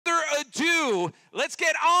do, let's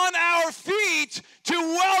get on our feet to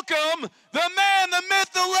welcome the man, the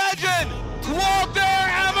myth, the legend, Walter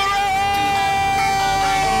Amarillo!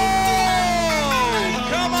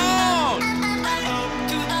 Come on!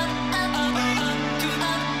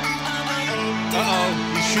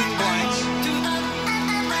 Uh-oh, he's shooting blanks.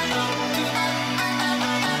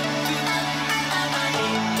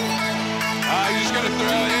 You're just gonna throw,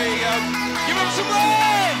 there you go. Give him some love!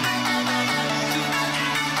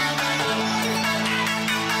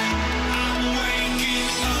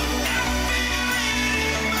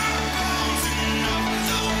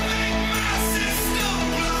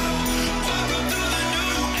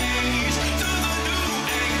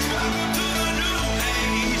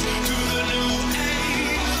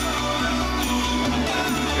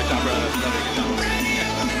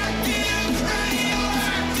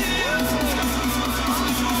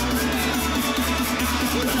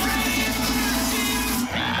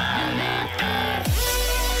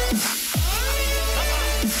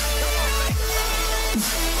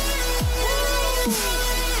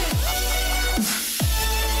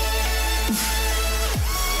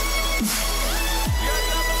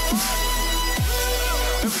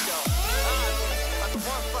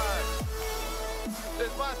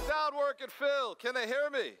 Phil, can they hear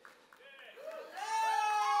me?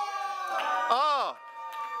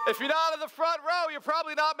 If you're not in the front row, you're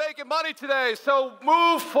probably not making money today, so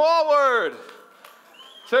move forward.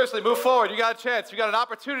 Seriously, move forward. You got a chance. You got an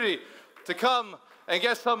opportunity to come and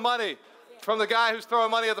get some money from the guy who's throwing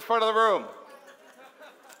money at the front of the room.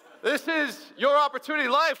 This is your opportunity.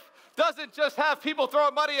 Life doesn't just have people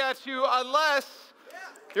throwing money at you unless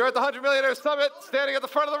you're at the 100 Millionaire Summit standing at the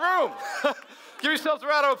front of the room. Give yourselves a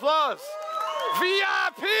round of applause.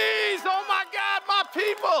 VIPs, oh my God, my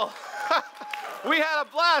people. We had a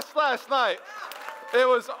blast last night. It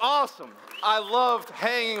was awesome. I loved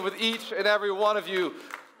hanging with each and every one of you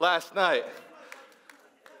last night.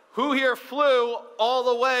 Who here flew all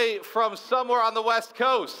the way from somewhere on the West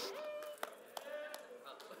Coast?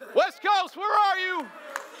 West Coast, where are you?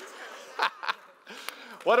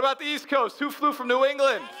 What about the East Coast? Who flew from New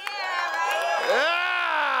England?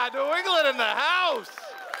 Yeah, New England in the house.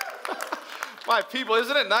 My people,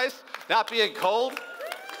 isn't it nice not being cold?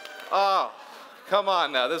 Oh, come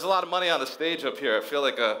on now. There's a lot of money on the stage up here. I feel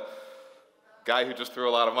like a guy who just threw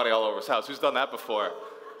a lot of money all over his house. Who's done that before?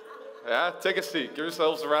 Yeah, take a seat. Give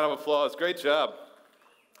yourselves a round of applause. Great job.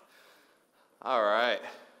 All right.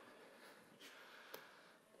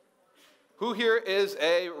 Who here is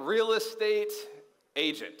a real estate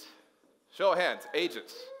agent? Show of hands,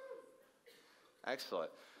 agents.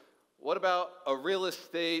 Excellent. What about a real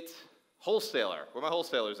estate wholesaler? Where are my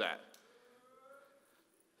wholesalers at?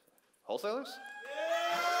 Wholesalers?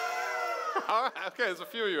 Yeah. All right, okay, there's a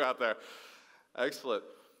few of you out there. Excellent.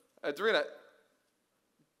 Dorina,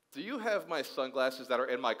 do you have my sunglasses that are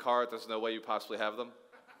in my car? There's no way you possibly have them?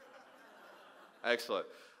 Excellent.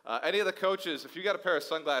 Any of the coaches, if you got a pair of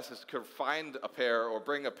sunglasses, could find a pair or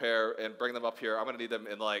bring a pair and bring them up here. I'm going to need them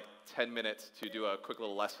in like 10 minutes to do a quick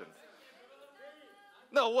little lesson.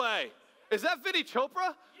 No way. Is that Vinny Chopra?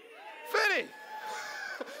 Yeah. Vinny!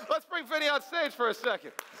 Let's bring Vinny on stage for a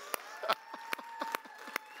second.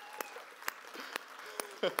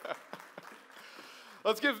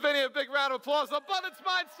 Let's give Vinny a big round of applause. Abundance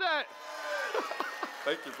Mindset.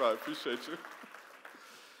 Thank you, bro. I appreciate you.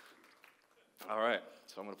 All right.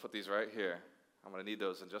 So I'm going to put these right here. I'm going to need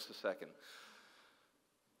those in just a second.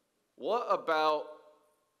 What about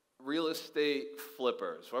real estate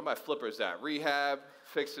flippers? Where are my flippers at? Rehab,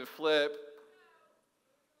 fix and flip.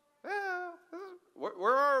 Yeah.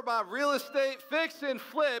 Where are my real estate fix and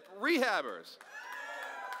flip rehabbers?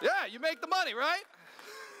 Yeah, you make the money, right?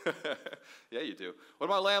 Yeah, you do. What are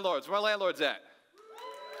my landlords? Where are my landlords at?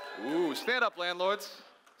 Ooh, stand up, landlords.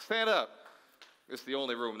 Stand up. This is the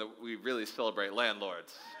only room that we really celebrate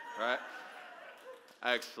landlords, right?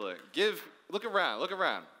 Excellent. Look around, look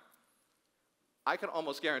around. I can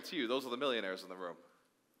almost guarantee you those are the millionaires in the room.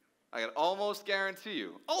 I can almost guarantee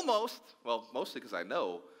you, almost, well, mostly because I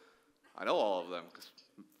know all of them, because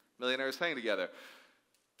millionaires hang together.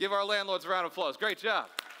 Give our landlords a round of applause. Great job.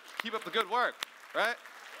 Keep up the good work, right?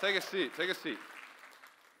 Take a seat, take a seat.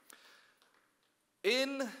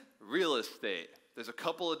 In real estate, there's a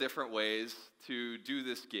couple of different ways to do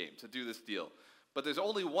this game, to do this deal. But there's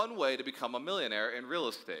only one way to become a millionaire in real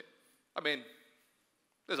estate. I mean,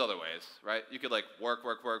 there's other ways, right? You could like work,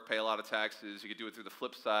 pay a lot of taxes. You could do it through the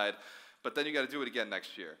flip side. But then you got to do it again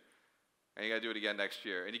next year. And you got to do it again next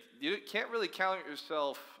year. And you can't really count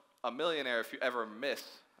yourself a millionaire if you ever miss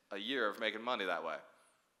a year of making money that way.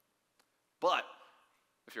 But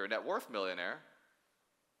if you're a net worth millionaire,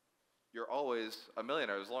 you're always a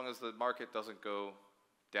millionaire as long as the market doesn't go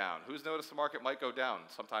down. Who's noticed the market might go down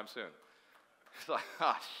sometime soon? It's like,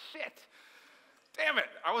 ah, shit. Damn it.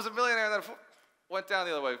 I was a millionaire and then went down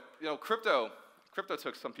the other way. You know, crypto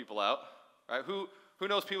took some people out, right? Who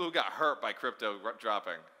knows people who got hurt by crypto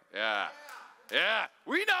dropping? Yeah. Yeah.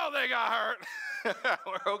 We know they got hurt.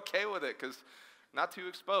 We're okay with it because not too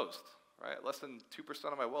exposed, right? Less than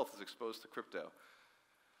 2% of my wealth is exposed to crypto.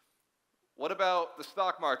 What about the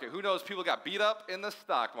stock market? Who knows people got beat up in the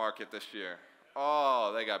stock market this year?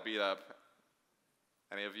 Oh, they got beat up.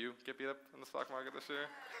 Any of you get beat up in the stock market this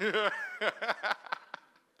year?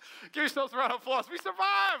 Give yourselves a round of applause. We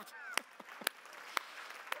survived.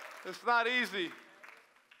 It's not easy.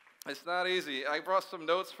 It's not easy. I brought some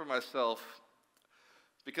notes for myself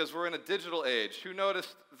because we're in a digital age. Who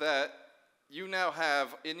noticed that you now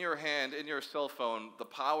have in your hand, in your cell phone, the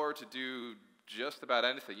power to do just about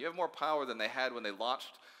anything? You have more power than they had when they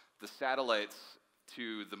launched the satellites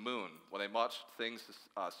to the moon, when they launched things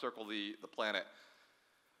to circle the planet.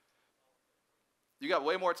 You got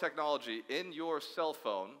way more technology in your cell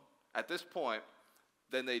phone at this point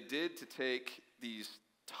than they did to take these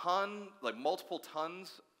multiple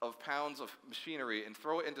tons of pounds of machinery and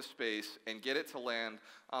throw it into space and get it to land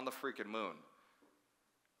on the freaking moon.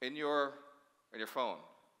 In your phone,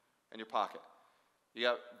 in your pocket. You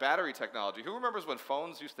got battery technology. Who remembers when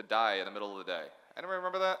phones used to die in the middle of the day? Anyone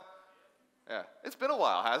remember that? Yeah. It's been a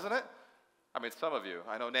while, hasn't it? I mean, some of you.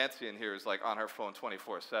 I know Nancy in here is like on her phone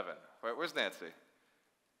 24/7. Right, where's Nancy?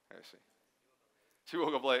 There is she. She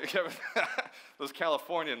woke up late. Those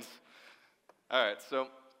Californians. All right, so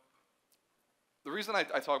the reason I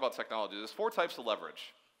talk about technology, there's 4 types of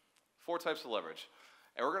leverage. 4 types of leverage.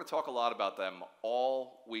 And we're going to talk a lot about them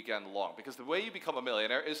all weekend long because the way you become a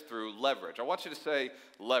millionaire is through leverage. I want you to say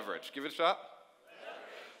leverage. Give it a shot.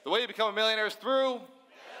 Leverage. The way you become a millionaire is through leverage.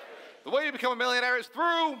 The way you become a millionaire is through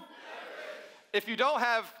leverage. If you don't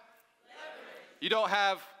have leverage, you don't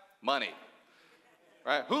have money.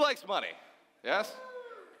 Right? Who likes money? Yes?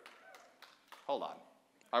 Hold on.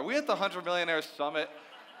 Are we at the 100 Millionaires Summit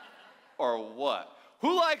or what?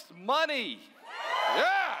 Who likes money?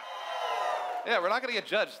 Yeah! Yeah, we're not going to get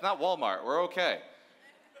judged. It's not Walmart. We're okay.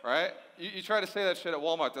 Right? You try to say that shit at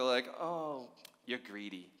Walmart, they're like, oh, you're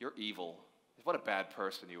greedy. You're evil. What a bad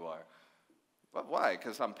person you are. But why?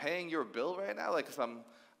 Because I'm paying your bill right now? Like, because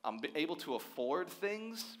I'm able to afford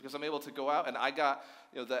things? Because I'm able to go out and I got,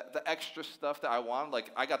 the extra stuff that I want.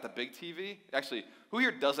 Like, I got the big TV. Actually, who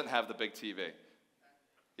here doesn't have the big TV?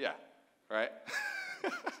 Yeah, right?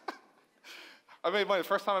 I made money. The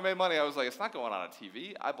first time I made money, I was like, it's not going on a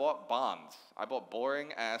TV. I bought bonds. I bought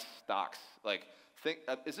boring-ass stocks. Like,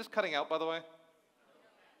 is this cutting out, by the way?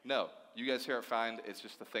 No. You guys hear it fine. It's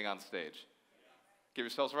just a thing on stage. Give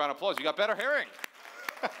yourselves a round of applause. You got better hearing.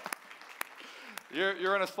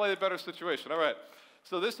 You're in a slightly better situation. All right.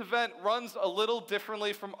 So this event runs a little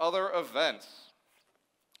differently from other events.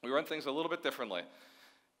 We run things a little bit differently.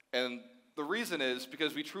 And the reason is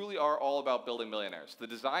because we truly are all about building millionaires. The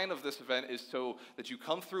design of this event is so that you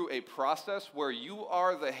come through a process where you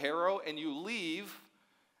are the hero and you leave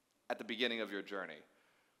at the beginning of your journey.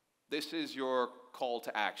 This is your call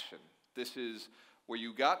to action. This is where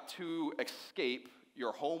you got to escape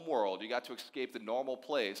your home world. You got to escape the normal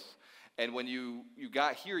place. And when you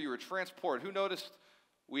got here, you were transported. Who noticed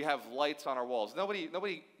we have lights on our walls? Nobody,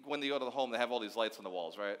 when they go to the home, they have all these lights on the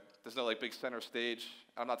walls, right? There's no big center stage.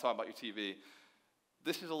 I'm not talking about your TV.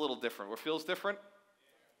 This is a little different. Where it feels different?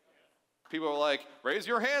 People are like, raise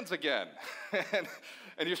your hands again.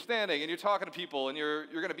 and you're standing and you're talking to people and you're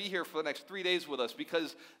going to be here for the next 3 days with us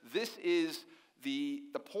because this is the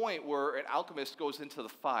point where an alchemist goes into the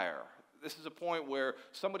fire. This is a point where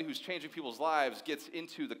somebody who's changing people's lives gets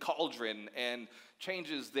into the cauldron and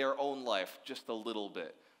changes their own life just a little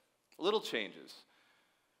bit. Little changes.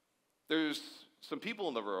 There's some people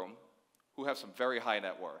in the room who have some very high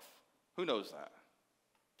net worth. Who knows that?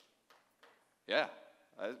 Yeah.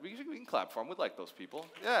 We can clap for them. We'd like those people.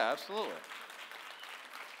 Yeah, absolutely.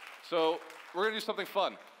 So we're going to do something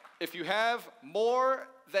fun. If you have more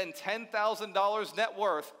than $10,000 net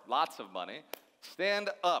worth, lots of money, stand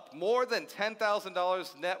up. More than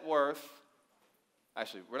 $10,000 net worth.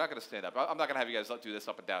 Actually, we're not going to stand up. I'm not going to have you guys do this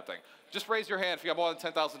up and down thing. Just raise your hand if you got more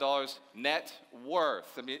than $10,000 net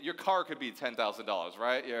worth. I mean, your car could be $10,000,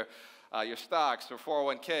 right? Your stocks or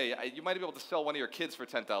 401k. You might be able to sell one of your kids for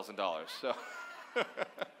 $10,000. So,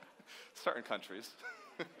 certain countries.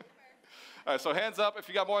 All right, so hands up if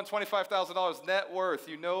you got more than $25,000 net worth.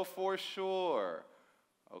 You know for sure.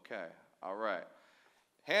 Okay, all right.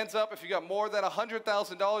 Hands up if you got more than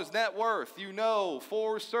 $100,000 net worth. You know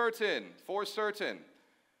for certain. For certain.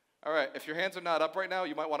 All right, if your hands are not up right now,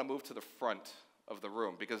 you might want to move to the front of the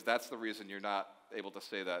room because that's the reason you're not able to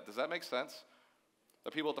say that. Does that make sense?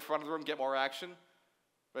 The people at the front of the room get more action?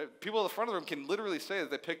 Right? People at the front of the room can literally say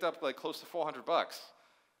that they picked up like close to $400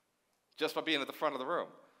 just by being at the front of the room.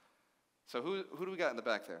 So who do we got in the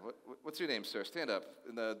back there? What's your name, sir? Stand up.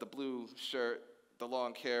 In the blue shirt, the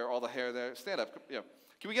long hair, all the hair there. Stand up. Yeah.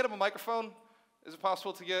 Can we get him a microphone? Is it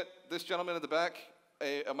possible to get this gentleman in the back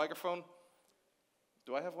a microphone?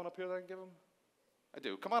 Do I have one up here that I can give him? I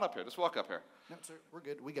do. Come on up here. Just walk up here. No, sir, we're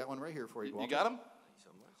good. We got one right here for you, Walter. You got him?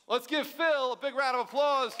 Let's give Phil a big round of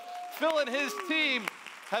applause. Phil and his team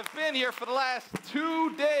have been here for the last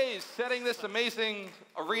 2 days setting this amazing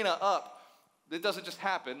arena up. It doesn't just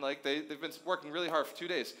happen. Like, they've been working really hard for 2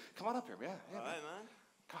 days. Come on up here. Yeah, All right, man.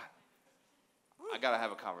 Come on. I got to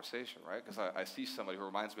have a conversation, right? Because I see somebody who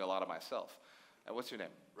reminds me a lot of myself. And what's your name?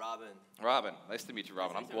 Robin. Robin. Nice to meet you,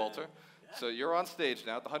 Robin. Nice I'm to meet you, Walter. man. Yeah. So you're on stage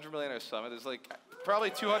now at the 100 Millionaire Summit. There's like probably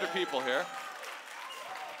 200 people here.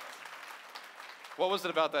 What was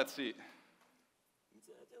it about that seat? It's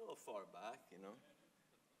a little far back, you know.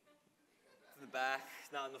 It's in the back.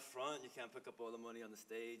 It's not in the front. You can't pick up all the money on the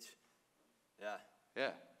stage. Yeah.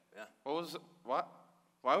 Yeah. Yeah. What was it?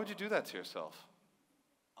 Why would you do that to yourself?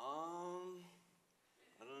 I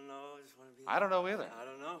don't know. I just want to be. I don't know either. I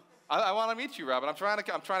don't know. I want to meet you, Robin. I'm trying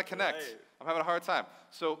to connect. Right. I'm having a hard time.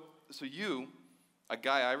 So you, a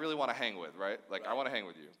guy I really want to hang with, right? Like, I want to hang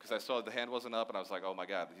with you because I saw the hand wasn't up, and I was like, oh my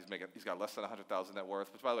God, he's got less than 100,000 net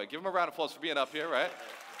worth. Which, by the way, give him a round of applause for being up here, right?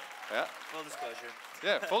 Yeah. Full disclosure.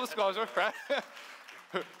 Yeah, full disclosure, right?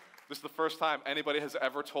 This is the first time anybody has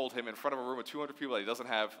ever told him in front of a room of 200 people that he doesn't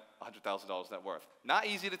have $100,000 net worth. Not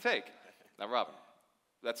easy to take. Now, Robin,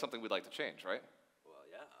 that's something we'd like to change, right? Well,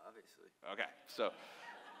 yeah, obviously. Okay, so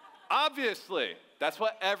obviously, that's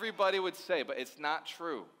what everybody would say, but it's not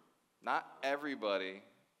true. Not everybody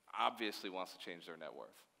obviously wants to change their net worth,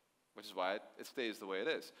 which is why it stays the way it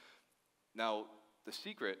is. Now, the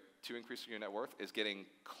secret to increasing your net worth is getting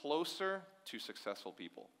closer to successful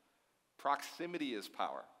people. Proximity is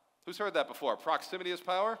power. Who's heard that before? Proximity is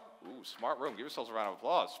power? Ooh, smart room. Give yourselves a round of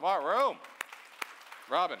applause. Smart room.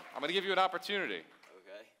 Robin, I'm going to give you an opportunity.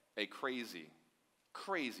 Okay. A crazy,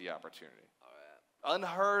 crazy opportunity. All right.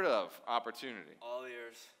 Unheard of opportunity. All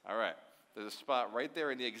ears. All right. There's a spot right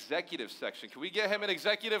there in the executive section. Can we get him an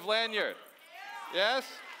executive lanyard? Yes?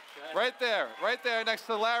 Okay. Right there next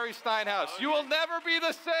to Larry Steinhaus. Okay. You will never be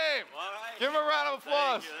the same. All right. Give him a round of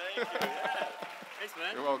applause. Thank you. Yeah. Thanks,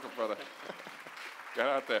 man. You're welcome, brother. Get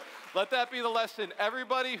out there. Let that be the lesson.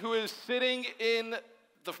 Everybody who is sitting in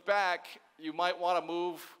the back, you might want to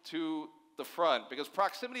move to the front because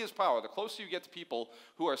proximity is power. The closer you get to people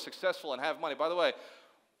who are successful and have money. By the way,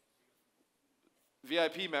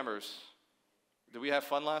 VIP members, did we have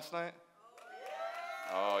fun last night?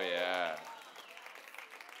 Oh, yeah.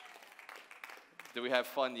 Did we have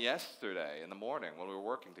fun yesterday in the morning when we were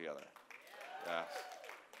working together? Yes.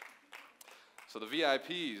 So the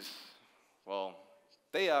VIPs, well,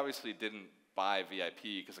 they obviously didn't buy VIP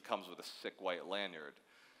because it comes with a sick white lanyard.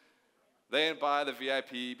 They didn't buy the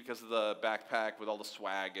VIP because of the backpack with all the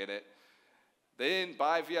swag in it. They didn't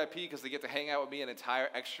buy VIP because they get to hang out with me an entire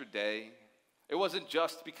extra day. It wasn't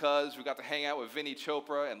just because we got to hang out with Vinny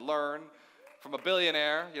Chopra and learn from a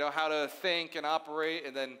billionaire, you know, how to think and operate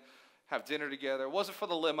and then have dinner together. It wasn't for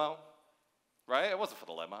the limo, right? It wasn't for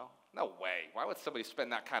the limo. No way. Why would somebody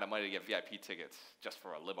spend that kind of money to get VIP tickets just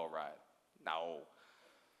for a limo ride? No.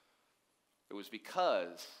 It was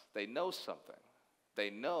because they know something. They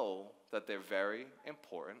know that they're very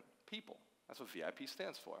important people. That's what VIP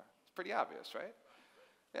stands for. It's pretty obvious, right?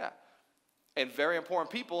 Yeah. And very important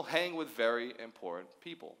people hang with very important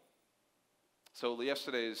people. So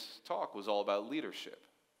yesterday's talk was all about leadership,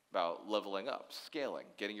 about leveling up, scaling,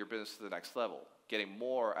 getting your business to the next level, getting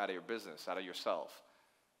more out of your business, out of yourself,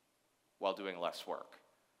 while doing less work.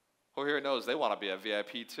 Who here knows they want to be a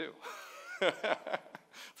VIP too?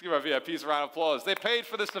 Let's give our VIPs a round of applause. They paid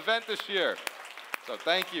for this event this year. So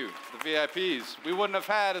thank you to the VIPs. We wouldn't have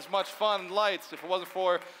had as much fun and lights if it wasn't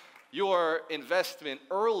for your investment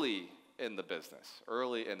early in the business,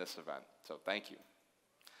 early in this event. So thank you.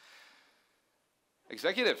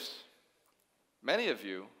 Executives, many of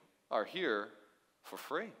you are here for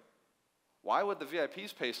free. Why would the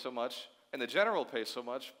VIPs pay so much and the general pay so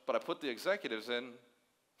much, but I put the executives in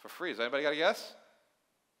for free? Has anybody got a guess?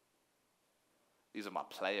 These are my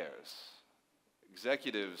players.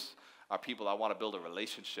 Executives are people I want to build a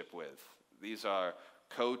relationship with. These are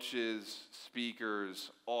coaches,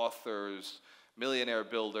 speakers, authors, millionaire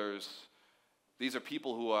builders. These are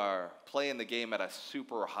people who are playing the game at a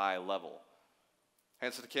super high level.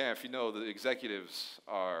 Hands to the camera if you know the executives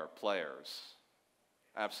are players.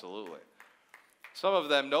 Absolutely. Some of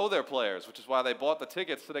them know they're players, which is why they bought the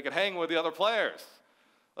tickets so they could hang with the other players.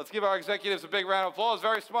 Let's give our executives a big round of applause.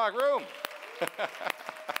 Very smart room.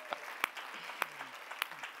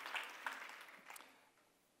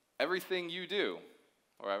 Everything you do,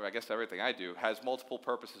 or I guess everything I do, has multiple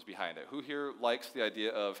purposes behind it. Who here likes the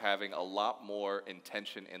idea of having a lot more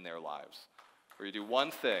intention in their lives? Where you do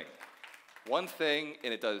one thing,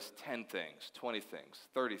 and it does 10 things, 20 things,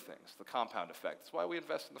 30 things, the compound effect. That's why we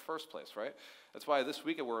invest in the first place, right? That's why this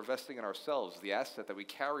weekend we're investing in ourselves, the asset that we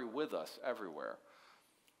carry with us everywhere.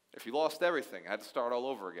 If you lost everything, had to start all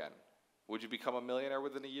over again, would you become a millionaire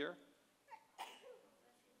within a year?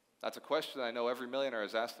 That's a question I know every millionaire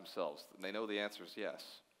has asked themselves, and they know the answer is yes.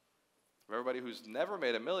 For everybody who's never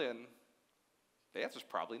made $1 million, the answer is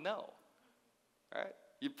probably no, right?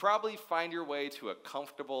 You'd probably find your way to a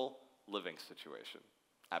comfortable living situation,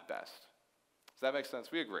 at best. Does that make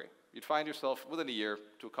sense? We agree. You'd find yourself within a year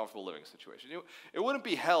to a comfortable living situation. It wouldn't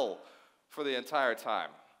be hell for the entire time.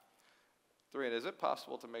 Doreen, is it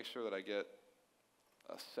possible to make sure that I get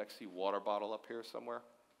a sexy water bottle up here somewhere?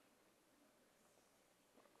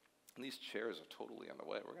 And these chairs are totally on the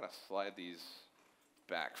way. We're going to slide these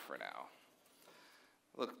back for now.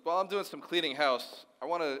 Look, while I'm doing some cleaning house, I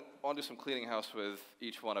want to do some cleaning house with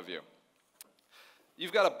each one of you.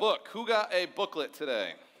 You've got a book. Who got a booklet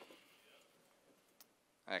today?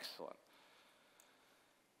 Excellent.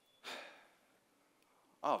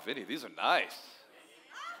 Oh, Vinny, these are nice.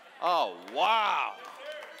 Oh, wow.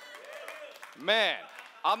 Man,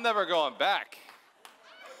 I'm never going back.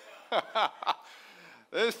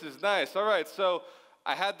 This is nice. All right, so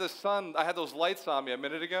I had those lights on me a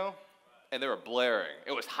minute ago, and they were blaring.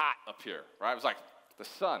 It was hot up here, right? It was like the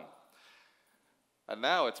sun. And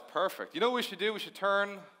now it's perfect. You know what we should do? We should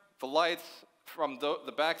turn the lights from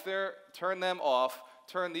the back there, turn them off,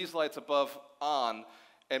 turn these lights above on,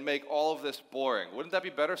 and make all of this boring. Wouldn't that be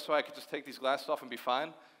better so I could just take these glasses off and be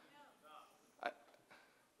fine?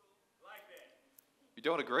 You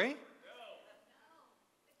don't agree?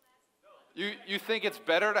 You think it's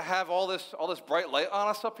better to have all this bright light on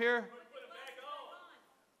us up here?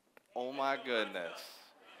 Oh my goodness.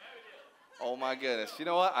 Oh my goodness. You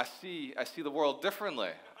know what? I see the world differently.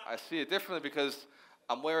 I see it differently because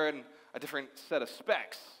I'm wearing a different set of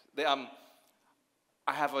specs. I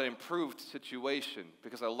have an improved situation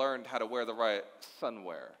because I learned how to wear the right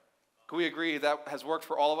sunwear. Can we agree that has worked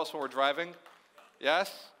for all of us when we're driving?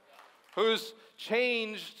 Yes? Who's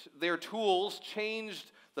changed their tools,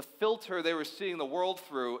 changed the filter they were seeing the world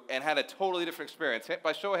through, and had a totally different experience?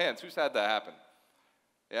 By show of hands, who's had that happen?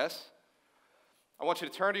 Yes? I want you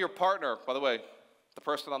to turn to your partner. By the way, the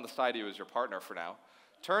person on the side of you is your partner for now.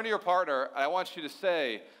 Turn to your partner, and I want you to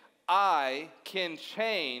say, I can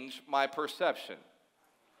change my perception.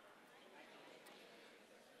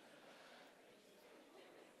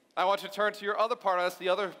 I want you to turn to your other partner, that's the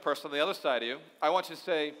other person on the other side of you. I want you to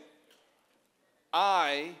say,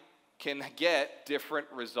 I can get different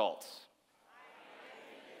results.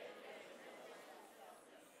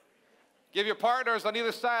 Give your partners on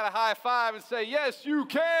either side a high five and say, yes, you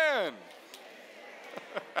can.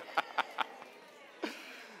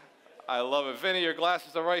 I love it. Vinny, your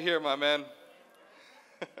glasses are right here, my man.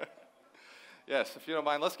 Yes, if you don't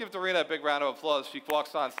mind, let's give Doreen a big round of applause as she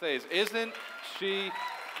walks on stage. Isn't she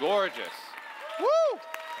gorgeous? Woo!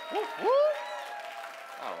 Woo! Woo!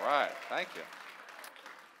 All right, thank you.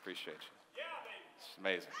 Appreciate you. It's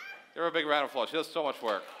amazing. Give her a big round of applause. She does so much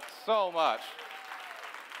work. So much.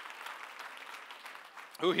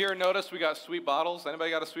 Who here noticed we got sweet bottles? Anybody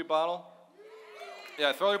got a sweet bottle?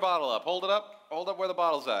 Yeah, throw your bottle up. Hold it up. Hold up where the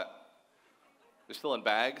bottle's at. They're still in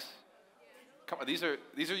bags. Come on, these are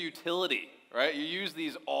utility, right? You use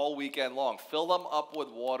these all weekend long. Fill them up with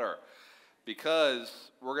water because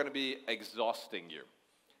we're going to be exhausting you.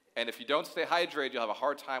 And if you don't stay hydrated, you'll have a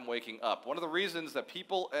hard time waking up. One of the reasons that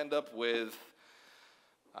people end up with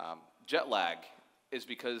jet lag is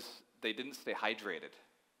because they didn't stay hydrated.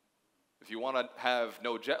 If you want to have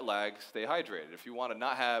no jet lag, stay hydrated. If you want to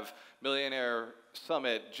not have Millionaire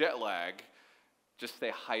Summit jet lag, just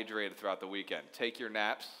stay hydrated throughout the weekend. Take your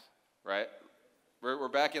naps, right? We're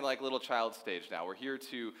back in like little child stage now. We're here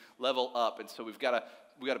to level up, and so we gotta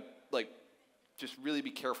like just really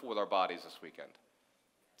be careful with our bodies this weekend.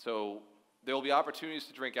 So there will be opportunities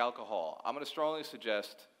to drink alcohol. I'm going to strongly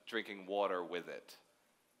suggest drinking water with it.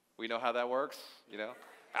 We know how that works, you know?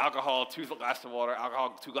 Alcohol, 2 glasses of water,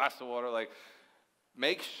 alcohol, 2 glasses of water. Like,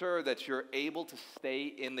 make sure that you're able to stay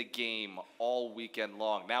in the game all weekend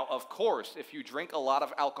long. Now, of course, if you drink a lot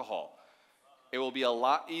of alcohol, it will be a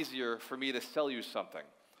lot easier for me to sell you something,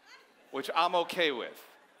 which I'm okay with,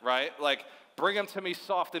 right? Like, bring them to me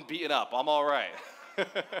soft and beaten up. I'm all right.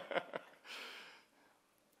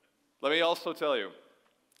 Let me also tell you,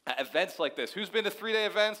 at events like this, who's been to 3-day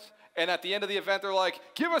events? And at the end of the event, they're like,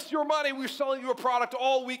 give us your money. We're selling you a product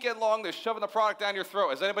all weekend long. They're shoving the product down your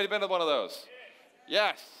throat. Has anybody been to one of those?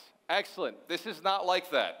 Yes. Excellent. This is not like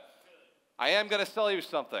that. I am going to sell you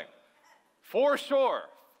something. For sure.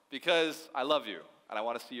 Because I love you. And I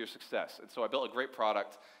want to see your success. And so I built a great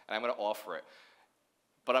product. And I'm going to offer it.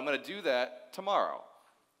 But I'm going to do that tomorrow.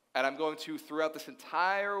 And I'm going to, throughout this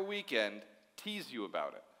entire weekend, tease you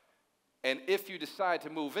about it. And if you decide to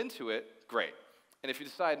move into it, great. And if you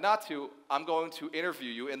decide not to, I'm going to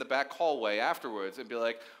interview you in the back hallway afterwards and be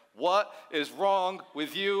like, what is wrong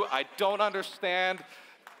with you? I don't understand.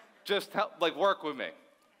 Just help, like, work with me.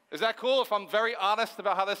 Is that cool if I'm very honest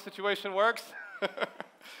about how this situation works?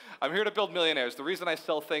 I'm here to build millionaires. The reason I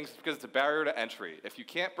sell things is because it's a barrier to entry. If you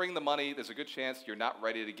can't bring the money, there's a good chance you're not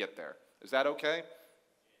ready to get there. Is that okay?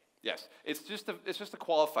 Yes. It's just to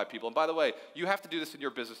qualify people. And by the way, you have to do this in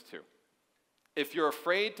your business too. If you're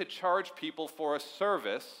afraid to charge people for a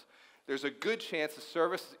service, there's a good chance the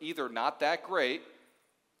service is either not that great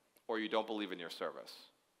or you don't believe in your service.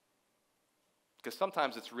 Because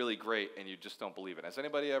sometimes it's really great and you just don't believe it. Has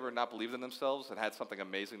anybody ever not believed in themselves and had something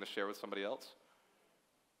amazing to share with somebody else?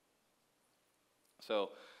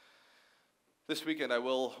 So this weekend I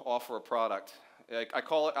will offer a product. I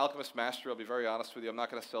call it Alchemist Mastery. I'll be very honest with you. I'm not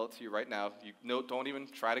going to sell it to you right now. Don't even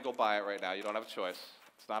try to go buy it right now. You don't have a choice.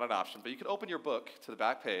 It's not an option, but you can open your book to the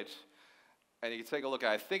back page, and you can take a look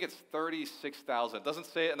at it. I think it's 36,000. It doesn't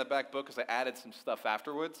say it in the back book because I added some stuff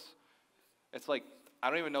afterwards. It's like,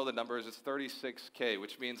 I don't even know the numbers. It's 36K,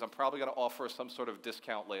 which means I'm probably going to offer some sort of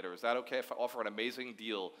discount later. Is that okay if I offer an amazing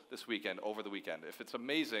deal this weekend, over the weekend? If it's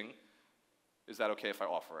amazing, is that okay if I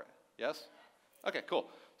offer it? Yes? Okay, cool.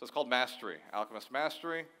 So it's called Mastery, Alchemist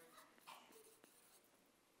Mastery.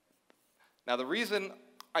 Now, the reason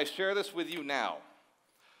I share this with you now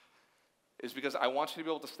is because I want you to be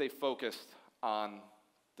able to stay focused on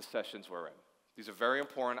the sessions we're in. These are very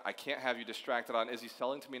important. I can't have you distracted on, is he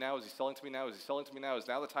selling to me now? Is he selling to me now? Is he selling to me now? Is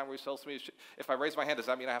now the time where he sells to me? If I raise my hand, does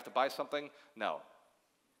that mean I have to buy something? No.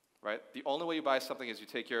 Right? The only way you buy something is you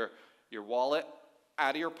take your wallet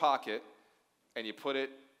out of your pocket and you put it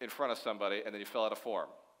in front of somebody and then you fill out a form.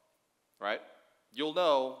 Right? You'll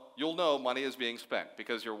know money is being spent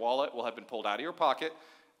because your wallet will have been pulled out of your pocket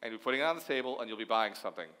and you're putting it on the table and you'll be buying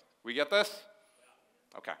something. We get this?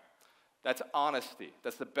 Okay. That's honesty.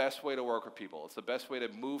 That's the best way to work with people. It's the best way to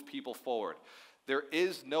move people forward. There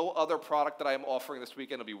is no other product that I am offering this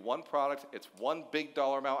weekend. It'll be one product. It's one big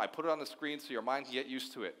dollar amount. I put it on the screen so your mind can get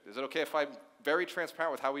used to it. Is it okay if I'm very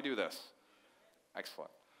transparent with how we do this?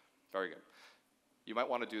 Excellent. Very good. You might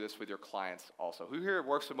want to do this with your clients also. Who here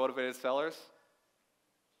works with motivated sellers?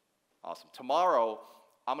 Awesome. Tomorrow,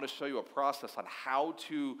 I'm going to show you a process on how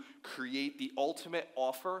to create the ultimate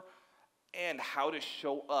offer and how to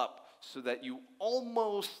show up so that you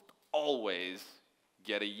almost always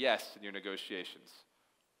get a yes in your negotiations.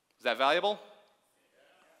 Is that valuable?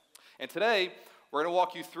 And today, we're going to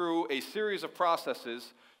walk you through a series of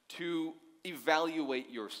processes to evaluate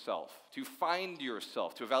yourself, to find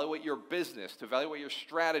yourself, to evaluate your business, to evaluate your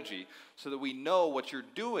strategy so that we know what you're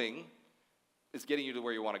doing is getting you to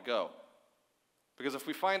where you want to go. Because if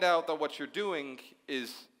we find out that what you're doing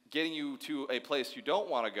is getting you to a place you don't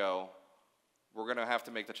want to go, we're going to have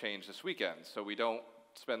to make the change this weekend so we don't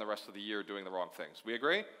spend the rest of the year doing the wrong things. We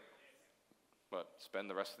agree? But spend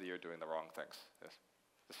the rest of the year doing the wrong things. Yes.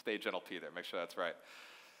 The stage NLP there. Make sure that's right.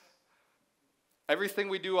 Everything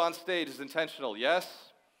we do on stage is intentional, yes?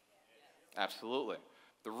 Absolutely.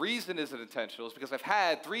 The reason is it intentional is because I've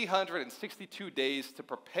had 362 days to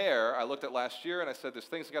prepare. I looked at last year and I said there's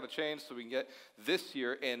things that got to change so we can get this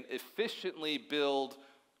year and efficiently build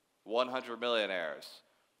 100 millionaires.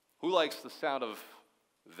 Who likes the sound of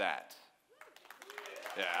that?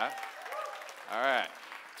 Yeah? All right.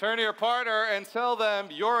 Turn to your partner and tell them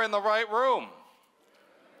you're in the right room.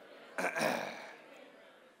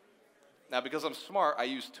 Now, because I'm smart, I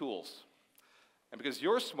use tools. And because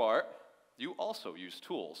you're smart, you also use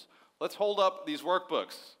tools. Let's hold up these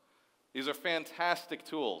workbooks. These are fantastic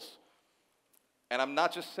tools. And I'm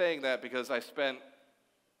not just saying that because I spent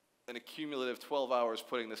an accumulative 12 hours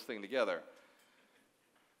putting this thing together.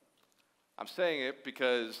 I'm saying it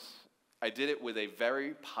because I did it with a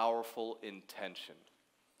very powerful intention,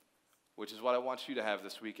 which is what I want you to have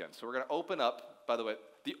this weekend. So we're going to open up, by the way,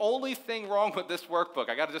 the only thing wrong with this workbook,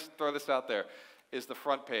 I got to just throw this out there, is the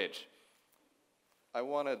front page. I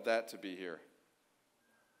wanted that to be here.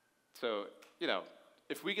 So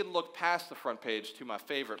if we can look past the front page to my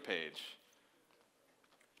favorite page,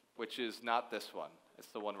 which is not this one.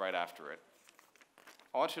 It's the one right after it.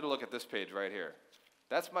 I want you to look at this page right here.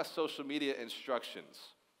 That's my social media instructions.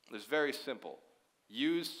 It's very simple.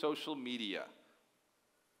 Use social media.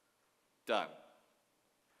 Done.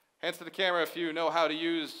 Hands to the camera if you know how to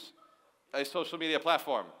use a social media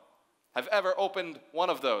platform. Have ever opened one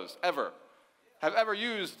of those, ever? Have ever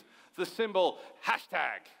used the symbol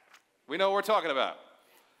hashtag? We know what we're talking about.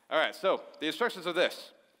 All right, so the instructions are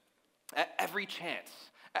this. At every chance,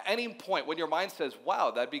 at any point when your mind says,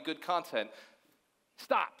 wow, that'd be good content,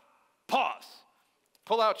 stop, pause,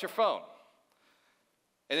 pull out your phone,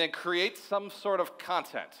 and then create some sort of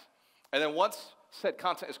content. And then once said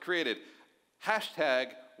content is created, hashtag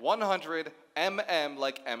 100mm,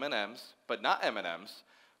 like M&Ms, but not M&Ms,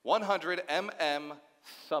 100mm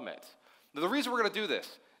Summit. Now, the reason we're going to do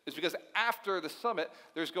this is because after the summit,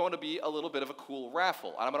 there's going to be a little bit of a cool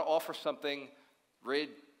raffle. And I'm going to offer something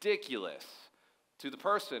ridiculous to the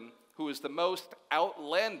person who is the most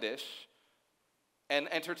outlandish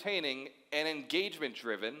and entertaining and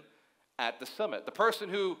engagement-driven at the summit. The person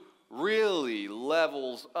who really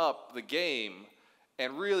levels up the game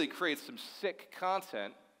and really creates some sick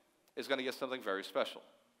content is going to get something very special.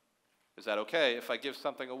 Is that okay if I give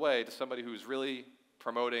something away to somebody who's really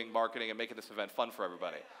promoting, marketing, and making this event fun for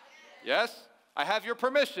everybody? Yes? I have your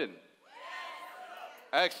permission.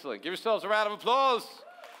 Excellent. Give yourselves a round of applause.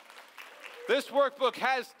 This workbook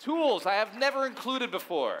has tools I have never included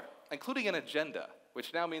before, including an agenda,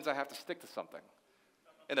 which now means I have to stick to something.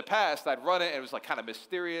 In the past, I'd run it, and it was like kind of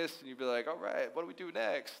mysterious, and you'd be like, all right, what do we do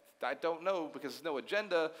next? I don't know because there's no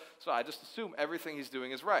agenda, so I just assume everything he's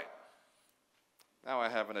doing is right. Now I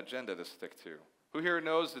have an agenda to stick to. Who here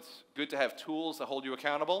knows it's good to have tools that hold you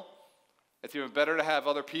accountable? It's even better to have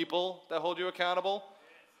other people that hold you accountable.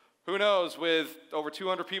 Who knows, with over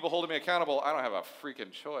 200 people holding me accountable, I don't have a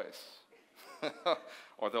freaking choice.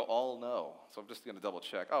 Or they'll all know. So I'm just going to double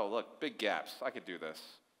check. Oh, look, big gaps. I could do this.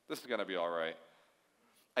 This is going to be all right.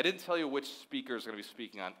 I didn't tell you which speaker is going to be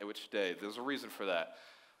speaking on which day. There's a reason for that.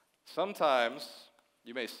 Sometimes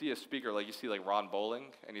you may see a speaker like you see like Ron Bowling,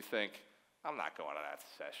 and you think, I'm not going to that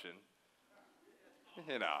session.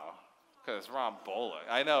 You know, because Ron Bowling.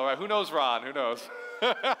 I know, right? Who knows Ron? Who knows?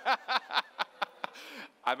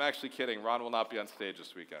 I'm actually kidding. Ron will not be on stage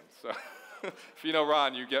this weekend. So if you know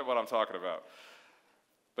Ron, you get what I'm talking about.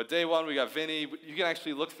 But day one, we got Vinny. You can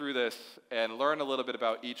actually look through this and learn a little bit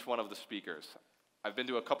about each one of the speakers. I've been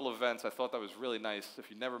to a couple of events. I thought that was really nice. If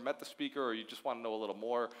you never met the speaker or you just want to know a little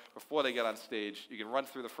more before they get on stage, you can run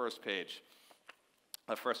through the first page,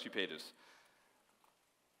 the first few pages.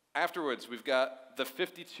 Afterwards, we've got the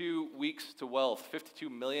 52 weeks to wealth, 52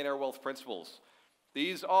 millionaire wealth principles.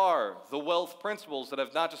 These are the wealth principles that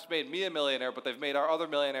have not just made me a millionaire, but they've made our other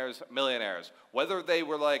millionaires millionaires. Whether they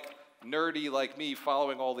were like nerdy like me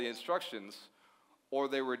following all the instructions, or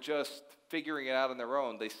they were just figuring it out on their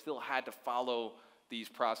own, they still had to follow these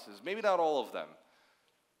processes. Maybe not all of them.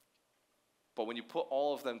 But when you put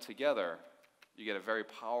all of them together, you get a very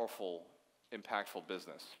powerful, impactful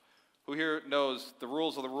business. Who here knows the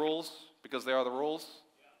rules are the rules because they are the rules?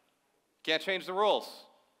 Can't change the rules.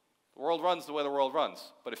 The world runs the way the world runs.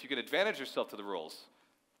 But if you can advantage yourself to the rules,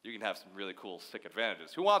 you can have some really cool, sick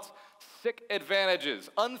advantages. Who wants sick advantages?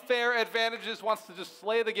 Unfair advantages wants to just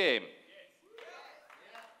slay the game.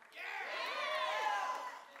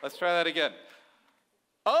 Let's try that again.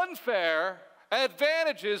 Unfair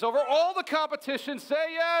advantages over all the competition.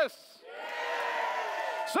 Say yes.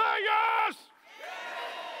 Say yes.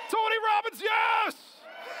 Tony Robbins, yes!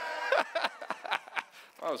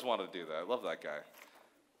 I always wanted to do that. I love that guy.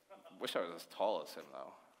 Wish I was as tall as him,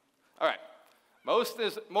 though. All right.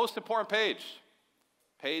 Most important page.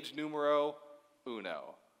 Page numero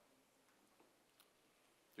uno.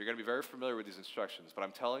 You're going to be very familiar with these instructions, but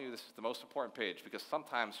I'm telling you this is the most important page because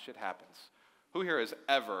sometimes shit happens. Who here has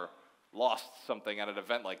ever lost something at an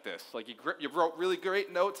event like this? Like you wrote really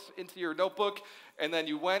great notes into your notebook, and then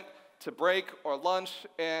you went to break or lunch,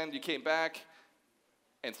 and you came back,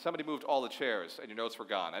 and somebody moved all the chairs, and your notes were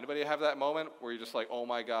gone. Anybody have that moment where you're just like, oh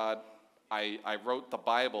my God, I wrote the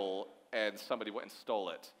Bible, and somebody went and stole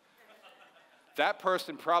it? That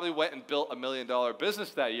person probably went and built $1 million business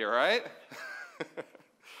that year, right?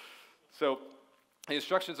 So the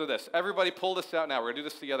instructions are this. Everybody pull this out now. We're going to do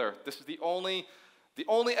this together. This is the only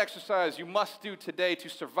exercise you must do today to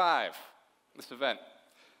survive this event.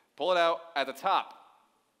 Pull it out at the top.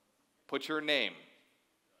 Put your name.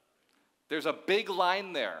 There's a big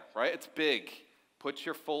line there, right? It's big. Put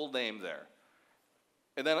your full name there.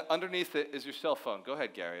 And then underneath it is your cell phone. Go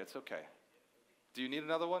ahead, Gary. It's okay. Do you need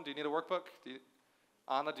another one? Do you need a workbook?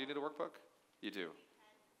 Anna, do you need a workbook? You do.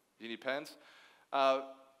 You need pens?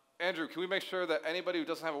 Andrew, can we make sure that anybody who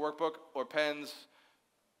doesn't have a workbook or pens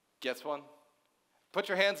gets one? Put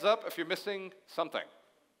your hands up if you're missing something.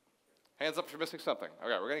 Hands up if you're missing something.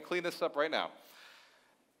 Okay, we're going to clean this up right now.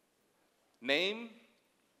 Name,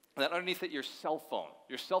 and then underneath it, your cell phone.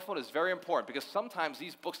 Your cell phone is very important because sometimes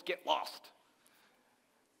these books get lost.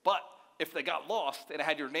 But if they got lost and it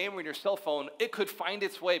had your name or your cell phone, it could find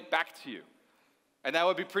its way back to you. And that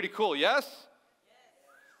would be pretty cool, yes?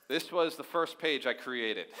 This was the first page I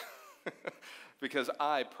created because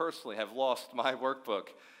I personally have lost my workbook,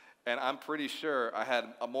 and I'm pretty sure I had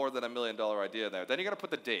a more than $1 million idea there. Then you're going to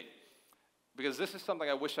put the date, because this is something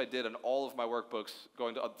I wish I did in all of my workbooks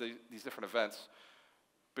going to these different events,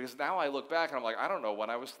 because now I look back and I'm like, I don't know when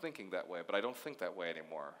I was thinking that way, but I don't think that way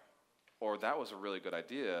anymore. Or that was a really good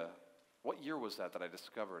idea. What year was that I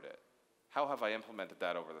discovered it? How have I implemented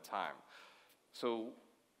that over the time? So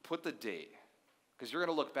put the date, because you're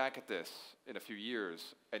going to look back at this in a few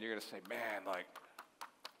years, and you're going to say, man, like,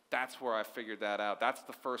 that's where I figured that out. That's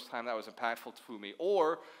the first time that was impactful to me.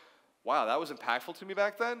 Or, wow, that was impactful to me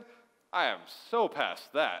back then? I am so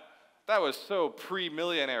past that. That was so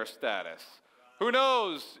pre-millionaire status. Who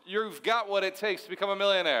knows? You've got what it takes to become a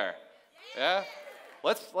millionaire. Yeah?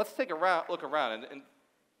 Let's take a look around, and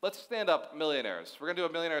let's stand up millionaires. We're going to do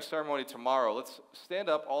a millionaire ceremony tomorrow. Let's stand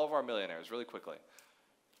up all of our millionaires really quickly.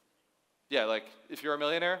 Yeah, like, if you're a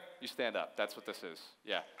millionaire, you stand up. That's what this is.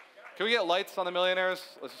 Yeah. Can we get lights on the millionaires?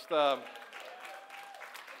 Let's just,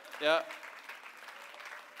 yeah.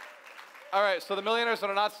 All right, so the millionaires that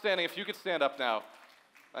are not standing, if you could stand up now.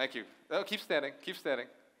 Thank you. Oh, keep standing, keep standing.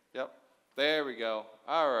 Yep. There we go.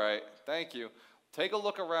 All right, thank you. Take a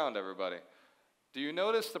look around, everybody. Do you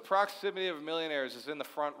notice the proximity of millionaires is in the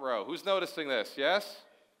front row? Who's noticing this? Yes?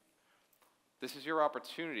 This is your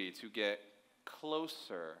opportunity to get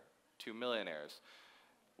closer to millionaires.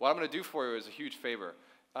 What I'm going to do for you is a huge favor.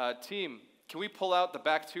 Team, can we pull out the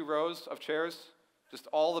back 2 rows of chairs? Just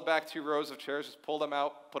all the back 2 rows of chairs, just pull them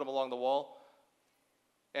out, put them along the wall.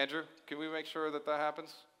 Andrew, can we make sure that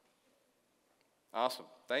happens? Awesome,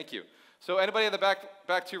 thank you. So anybody in the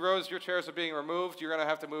back 2 rows, your chairs are being removed. You're going to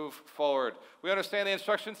have to move forward. We understand the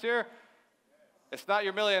instructions here? It's not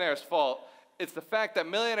your millionaire's fault. It's the fact that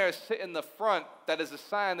millionaires sit in the front that is a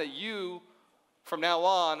sign that you, from now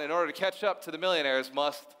on, in order to catch up to the millionaires,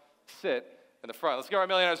 must sit in the front. Let's give our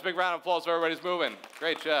millionaires a big round of applause so everybody's moving.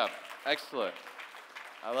 Great job. Excellent.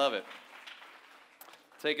 I love it.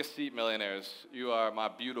 Take a seat, millionaires. You are my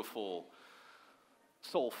beautiful,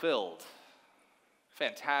 soul-filled,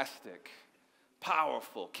 fantastic,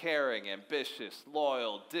 powerful, caring, ambitious,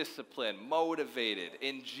 loyal, disciplined, motivated,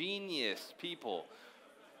 ingenious people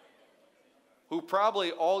who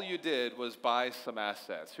probably all you did was buy some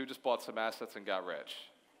assets. Who just bought some assets and got rich?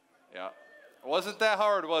 Yeah. It wasn't that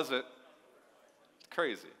hard, was it? It's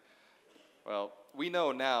crazy. Well, we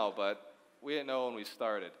know now, but we didn't know when we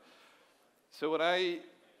started. So when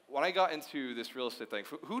I got into this real estate thing,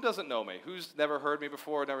 who doesn't know me? Who's never heard me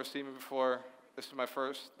before, never seen me before? This is my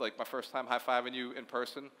first time high-fiving you in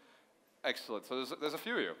person. Excellent. So there's a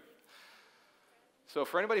few of you. So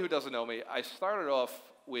for anybody who doesn't know me, I started off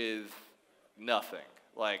with nothing,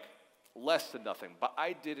 like less than nothing, but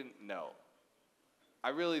I didn't know. I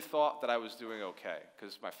really thought that I was doing okay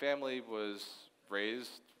because my family was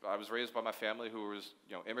I was raised by my family who was,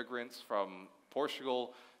 immigrants from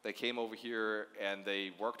Portugal. They came over here and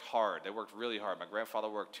they worked hard. They worked really hard. My grandfather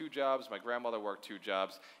worked 2 jobs, my grandmother worked 2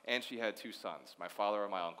 jobs, and she had 2 sons, my father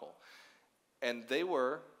and my uncle. And they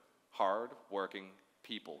were hard-working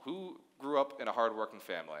people. Who grew up in a hard-working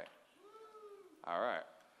family? All right.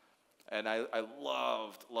 And I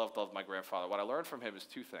loved my grandfather. What I learned from him is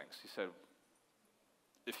 2 things. He said,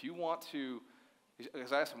 if you want to,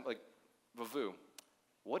 because I asked him, Vavu,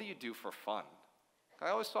 what do you do for fun? I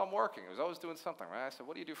always saw him working. He was always doing something, right? I said,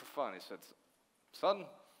 what do you do for fun? He said, son,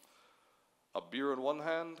 a beer in one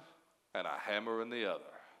hand and a hammer in the other.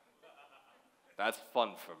 That's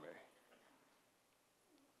fun for me.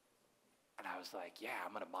 And I was like, yeah,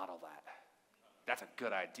 I'm going to model that. That's a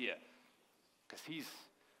good idea. Because he's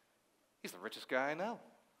the richest guy I know,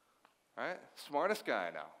 right? Smartest guy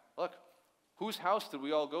I know. Look, whose house did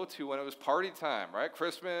we all go to when it was party time, right?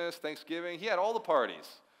 Christmas, Thanksgiving, he had all the parties.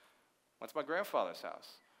 Went to my grandfather's house.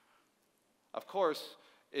 Of course,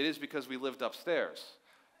 it is because we lived upstairs.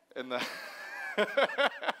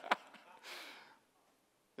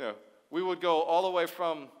 We would go all the way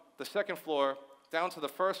from the 2nd floor down to the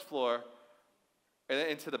 1st floor and then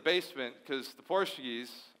into the basement because the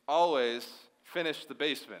Portuguese always finished the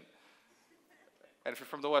basement. And if you're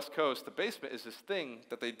from the West Coast, the basement is this thing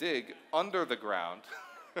that they dig under the ground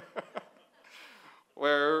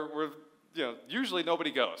where usually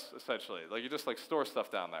nobody goes, essentially. Like, you just like store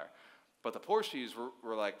stuff down there. But the Porschees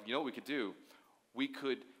were like, you know what we could do? We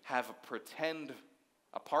could have a pretend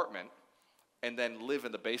apartment and then live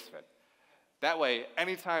in the basement. That way,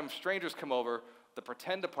 anytime strangers come over, the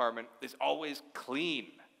pretend apartment is always clean.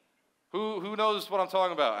 Who knows what I'm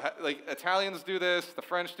talking about? Like, Italians do this, the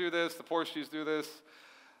French do this, the Portuguese do this,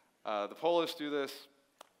 the Polish do this.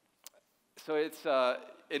 So it's,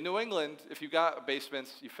 in New England, if you got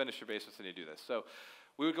basements, you finish your basements and you do this. So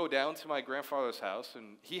we would go down to my grandfather's house,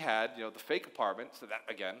 and he had, the fake apartment, so that,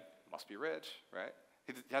 again, must be rich, right?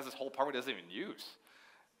 He has this whole apartment he doesn't even use.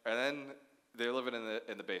 And then they're living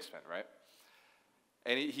in the basement, right?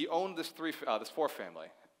 And he owned this four family.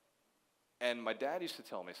 And my dad used to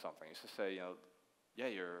tell me something. He used to say, yeah,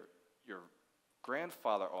 your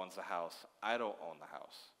grandfather owns the house. I don't own the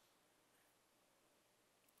house.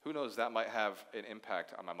 Who knows, that might have an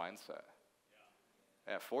impact on my mindset.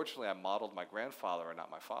 Yeah, fortunately, I modeled my grandfather and not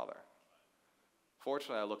my father.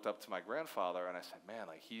 Fortunately, I looked up to my grandfather and I said, man,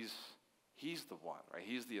 like he's the one, right?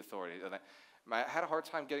 He's the authority. And I had a hard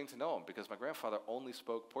time getting to know him because my grandfather only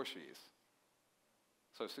spoke Portuguese.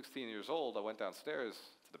 So 16 years old, I went downstairs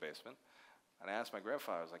to the basement. And I asked my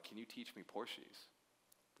grandfather, I was like, can you teach me Portuguese?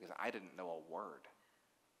 Because I didn't know a word.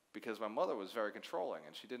 Because my mother was very controlling,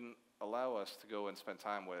 and she didn't allow us to go and spend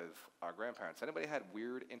time with our grandparents. Anybody had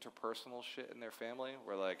weird interpersonal shit in their family?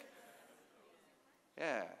 Where like,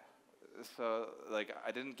 yeah. So like,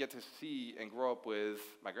 I didn't get to see and grow up with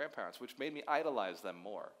my grandparents, which made me idolize them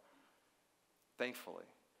more, thankfully.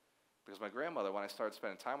 Because my grandmother, when I started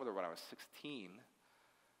spending time with her when I was 16,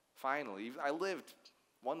 finally, I lived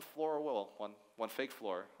one fake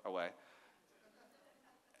floor away.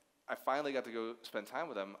 I finally got to go spend time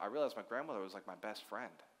with them. I realized my grandmother was like my best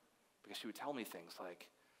friend because she would tell me things like,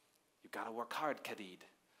 you gotta work hard, Khalid.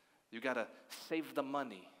 You gotta save the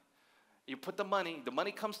money. You put the money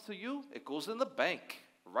comes to you, it goes in the bank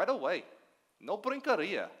right away. No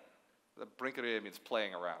brincaria. The brincaria means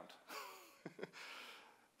playing around.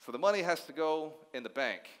 So the money has to go in the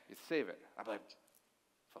bank. You save it. I'm like,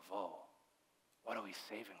 Vavo, what are we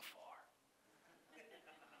saving for?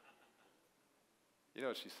 You know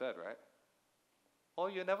what she said, right? Oh,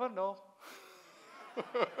 you never know. I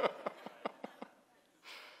was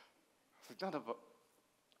like, no, but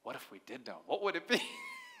what if we did know? What would it be?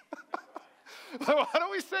 What are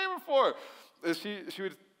we saving for? She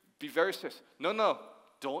would be very serious. No,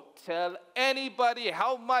 don't tell anybody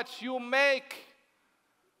how much you make.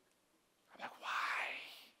 I'm like, why?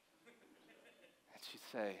 And she'd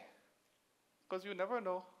say, because you never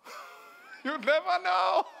know. You never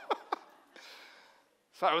know.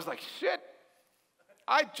 So I was like, shit,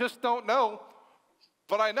 I just don't know.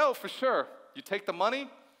 But I know for sure, you take the money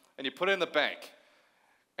and you put it in the bank.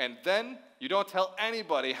 And then you don't tell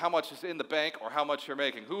anybody how much is in the bank or how much you're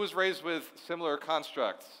making. Who was raised with similar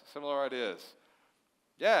constructs, similar ideas?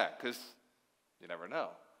 Yeah, because you never know.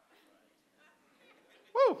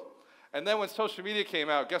 Woo! And then when social media came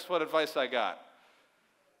out, guess what advice I got?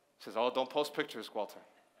 It says, oh, don't post pictures, Walter.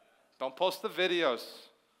 Don't post the videos.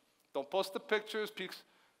 Don't post the pictures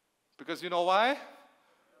because you know why? I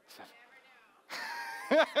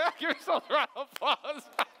said, give yourself a round of applause.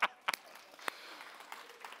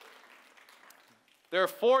 There are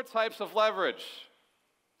 4 types of leverage.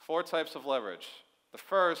 4 types of leverage. The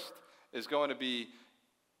first is going to be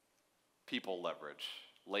people leverage,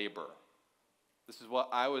 labor. This is what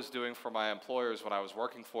I was doing for my employers when I was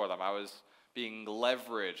working for them. I was being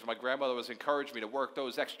leveraged. My grandmother was encouraging me to work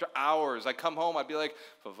those extra hours. I'd come home, I'd be like,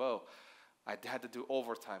 Vavo, I had to do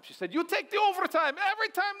overtime. She said, you take the overtime every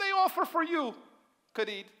time they offer for you,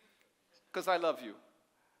 Khalid, because I love you,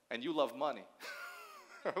 and you love money.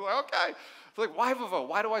 I was like, okay. It's like, why, Vavo?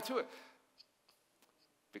 Why do I do it?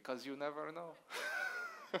 Because you never know.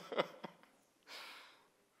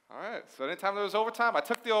 All right, so anytime there was overtime, I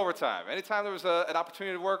took the overtime. Anytime there was an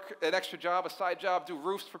opportunity to work an extra job, a side job, do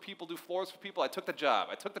roofs for people, do floors for people, I took the job.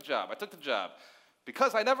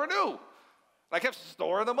 Because I never knew. And I kept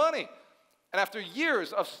storing the money. And after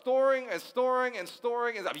years of storing and storing and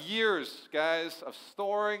storing, years, guys, of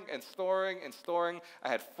storing and storing and storing, I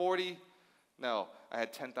had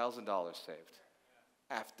 $10,000 saved.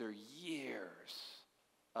 After years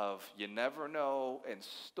of you never know and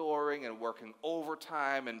storing and working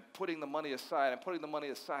overtime and putting the money aside and putting the money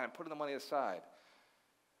aside and putting the money aside.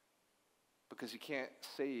 Because you can't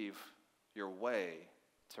save your way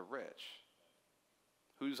to rich.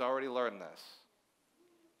 Who's already learned this?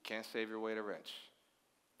 Can't save your way to rich.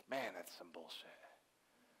 Man, that's some bullshit.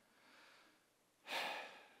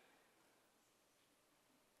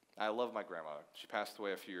 I love my grandmother. She passed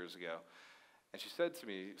away a few years ago. And she said to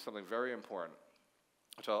me something very important,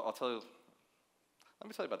 which I'll tell you. Let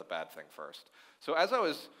me tell you about the bad thing first. So as I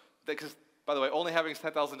was, because by the way, only having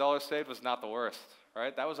 $10,000 saved was not the worst,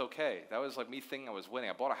 right? That was okay. That was like me thinking I was winning.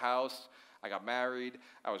 I bought a house. I got married.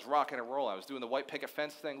 I was rocking and rolling. I was doing the white picket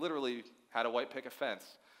fence thing. Literally had a white picket fence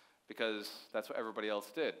because that's what everybody else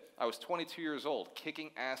did. I was 22 years old, kicking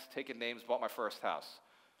ass, taking names, bought my first house.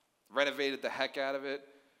 Renovated the heck out of it.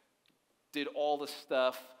 Did all the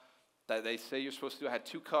stuff that they say you're supposed to do. I had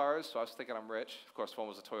 2 cars, so I was thinking I'm rich. Of course, one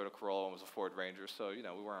was a Toyota Corolla, one was a Ford Ranger, so we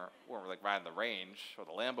weren't like riding the Range or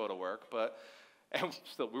the Lambo to work, and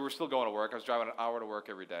we were still going to work. I was driving an hour to work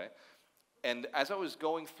every day. And as I was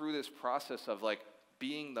going through this process of like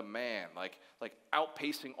being the man, like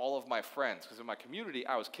outpacing all of my friends, because in my community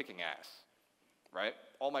I was kicking ass, right?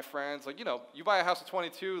 All my friends, like, you buy a house at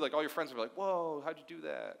 22, like all your friends are like, whoa, how'd you do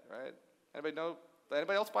that, right? Anybody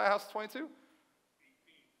else buy a house at 22?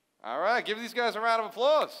 All right, give these guys a round of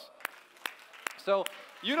applause. So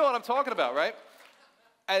you know what I'm talking about, right?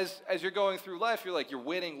 As you're going through life, you're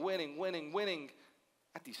winning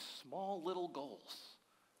at these small little goals.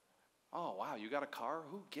 Oh, wow, you got a car?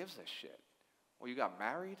 Who gives a shit? Well, you got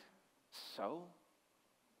married? So?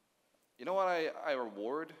 You know what I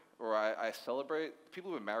reward or I celebrate?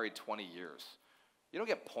 People who've been married 20 years. You don't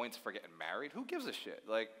get points for getting married. Who gives a shit?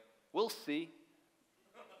 Like, we'll see.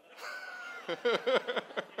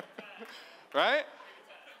 Right?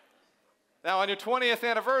 Now, on your 20th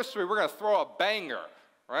anniversary, we're going to throw a banger,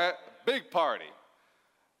 right? Big party.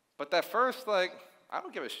 But that first, I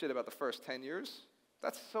don't give a shit about the first 10 years.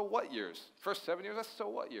 That's so what years? First 7 years, that's so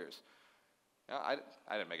what years? I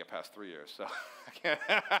didn't make it past 3 years, so I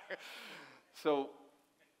can't. So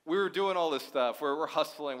we were doing all this stuff. We're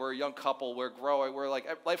hustling. We're a young couple. We're growing. We're like,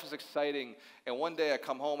 life is exciting. And one day I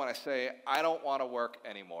come home and I say, I don't want to work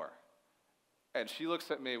anymore. And she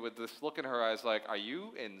looks at me with this look in her eyes like, are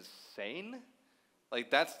you insane? Like,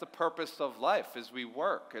 that's the purpose of life, is we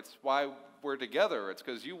work. It's why we're together. It's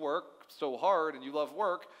because you work so hard and you love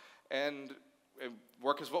work, and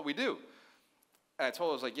work is what we do. And I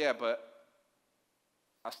told her, I was like, yeah, but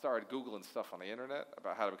I started Googling stuff on the internet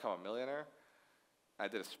about how to become a millionaire. I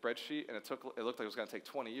did a spreadsheet, and it looked like it was going to take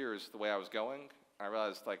 20 years the way I was going. And I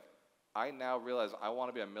realized, I now realize I want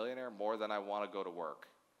to be a millionaire more than I want to go to work.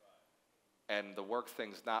 And the work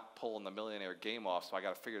thing's not pulling the millionaire game off, so I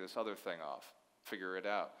got to figure this other thing off, figure it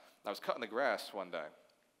out. And I was cutting the grass one day.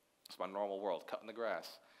 It's my normal world, cutting the grass.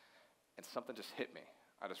 And something just hit me.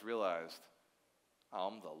 I just realized,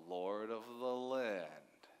 I'm the Lord of the land.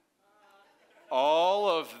 All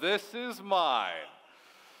of this is mine.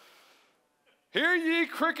 Hear ye,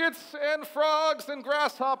 crickets and frogs and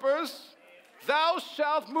grasshoppers, thou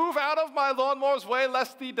shalt move out of my lawnmower's way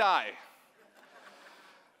lest thee die.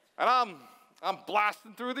 And I'm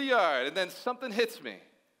blasting through the yard, and then something hits me.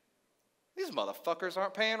 These motherfuckers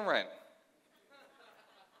aren't paying rent.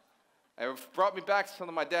 And it brought me back to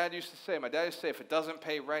something my dad used to say. My dad used to say, if it doesn't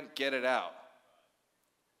pay rent, get it out.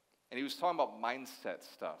 And he was talking about mindset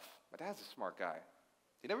stuff. My dad's a smart guy.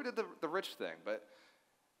 He never did the rich thing, but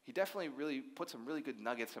he definitely really put some really good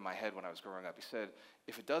nuggets in my head when I was growing up. He said,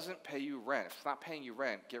 if it doesn't pay you rent, if it's not paying you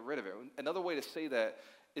rent, get rid of it. Another way to say that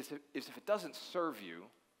is if it doesn't serve you,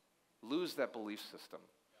 lose that belief system,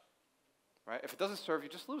 right? If it doesn't serve you,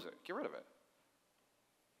 just lose it. Get rid of it.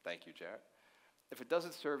 Thank you, Jared. If it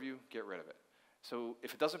doesn't serve you, get rid of it. So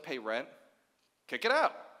if it doesn't pay rent, kick it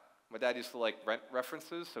out. My dad used to like rent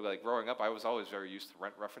references, so like growing up, I was always very used to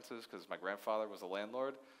rent references because my grandfather was a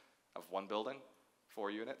landlord of one building, 4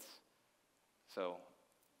 units. So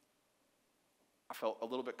I felt a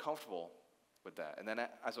little bit comfortable with that. And then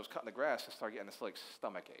as I was cutting the grass, I started getting this like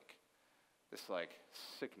stomach ache. This like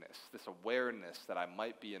sickness, this awareness that I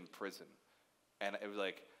might be in prison. And it was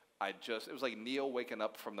like, it was like Neo waking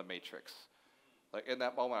up from the Matrix. Like in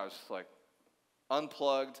that moment, I was just like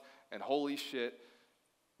unplugged and holy shit,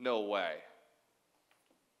 no way.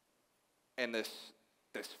 And this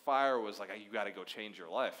fire was like, you gotta go change your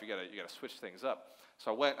life. You gotta switch things up.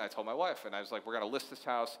 So I went and I told my wife, and I was like, we're gonna list this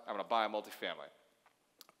house, I'm gonna buy a multifamily.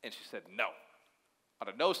 And she said, no.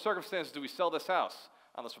 Under no circumstances do we sell this house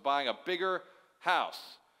unless we're buying a bigger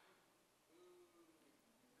house.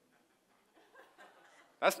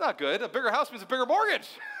 That's not good. A bigger house means a bigger mortgage,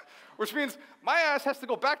 which means my ass has to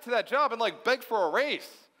go back to that job and like beg for a raise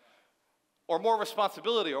or more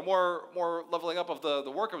responsibility or more leveling up of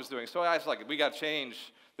the work I was doing. So I was like, we got to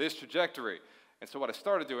change this trajectory. And so what I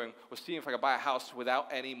started doing was seeing if I could buy a house without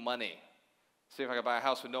any money. See if I could buy a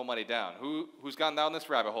house with no money down. Who's gone down this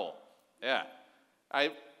rabbit hole? Yeah.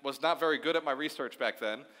 was not very good at my research back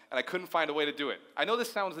then, and I couldn't find a way to do it. I know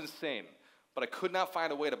this sounds insane, but I could not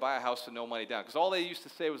find a way to buy a house with no money down. Because all they used to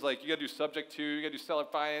say was like, you got to do subject to, you got to do seller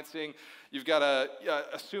financing, you've got to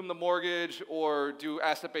assume the mortgage or do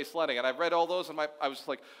asset-based lending. And I read all those, and I was just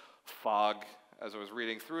like, fog, as I was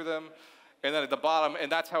reading through them. And then at the bottom,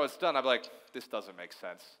 and that's how it's done, I'm like, this doesn't make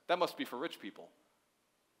sense. That must be for rich people.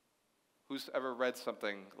 Who's ever read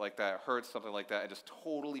something like that, heard something like that, and just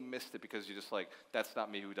totally missed it because you're just like, that's not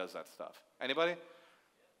me who does that stuff? Anybody?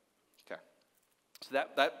 Okay. So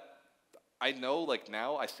that I know, like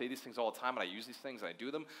now, I say these things all the time, and I use these things, and I do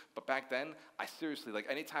them, but back then, I seriously, like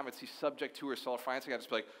anytime I'd see subject to or seller financing, I'd just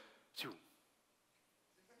be like, phew.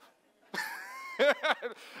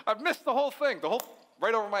 I've missed the whole thing,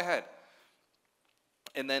 right over my head.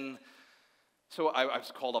 And then, so I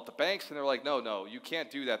just called up the banks, and they're like, no, you can't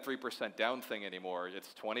do that 3% down thing anymore.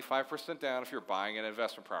 It's 25% down if you're buying an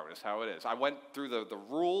investment property. That's how it is. I went through the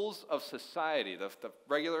rules of society, the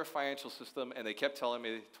regular financial system, and they kept telling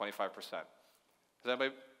me 25%. Has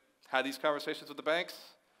anybody had these conversations with the banks?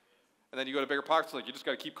 And then you go to bigger pockets, like, you just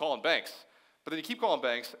got to keep calling banks. But then you keep calling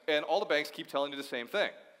banks, and all the banks keep telling you the same thing.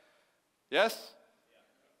 Yes?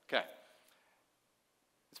 Okay.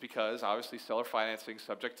 It's because, obviously, seller financing,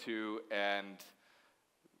 subject to, and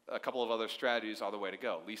a couple of other strategies are the way to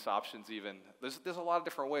go. Lease options even. There's a lot of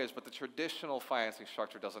different ways, but the traditional financing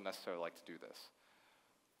structure doesn't necessarily like to do this.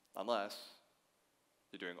 Unless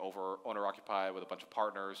you're doing owner-occupied with a bunch of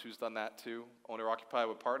partners. Who's done that too? Owner-occupied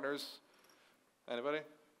with partners? Anybody?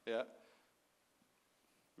 Yeah?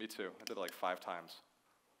 Me too. I did it like 5 times.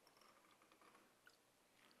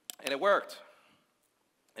 And it worked.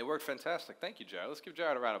 It worked fantastic. Thank you, Jared. Let's give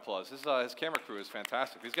Jared a round of applause. His camera crew is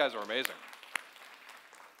fantastic. These guys are amazing.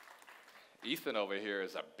 Ethan over here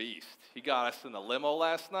is a beast. He got us in the limo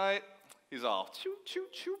last night. He's all choo, choo,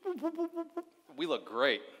 choo. We look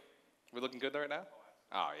great. We looking good right now?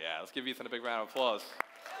 Oh, yeah. Let's give Ethan a big round of applause.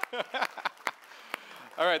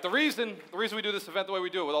 All right, the reason we do this event the way we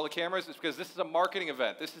do it with all the cameras is because this is a marketing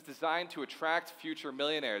event. This is designed to attract future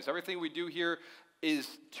millionaires. Everything we do here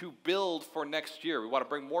is to build for next year. We want to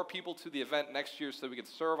bring more people to the event next year so that we can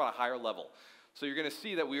serve on a higher level. So you're going to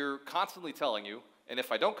see that we're constantly telling you, and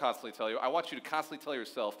if I don't constantly tell you, I want you to constantly tell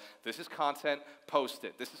yourself, this is content, post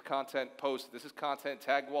it. This is content, post it. This is content,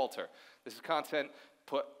 tag Walter. This is content,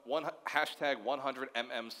 put hashtag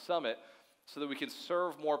 100mm Summit so that we can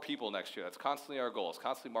serve more people next year. That's constantly our goal. It's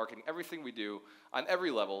constantly marketing. Everything we do on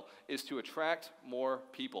every level is to attract more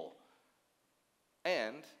people.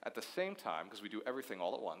 And at the same time, because we do everything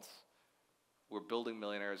all at once, we're building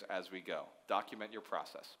millionaires as we go. Document your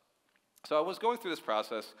process. So I was going through this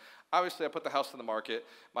process. Obviously, I put the house on the market.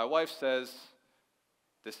 My wife says,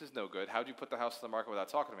 this is no good. How'd you put the house on the market without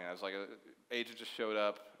talking to me? I was like, an agent just showed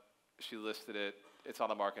up. She listed it. It's on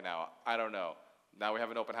the market now. I don't know. Now we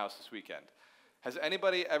have an open house this weekend. Has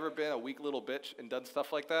anybody ever been a weak little bitch and done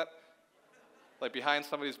stuff like that? Like behind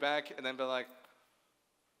somebody's back and then been like,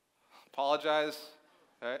 apologize,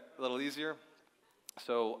 right? A little easier.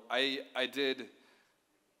 So I did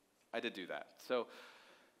do that. So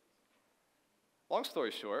long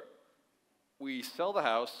story short, we sell the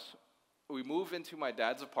house, we move into my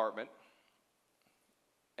dad's apartment,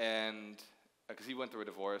 and because he went through a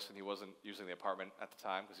divorce and he wasn't using the apartment at the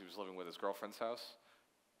time because he was living with his girlfriend's house,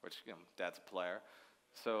 which, dad's a player.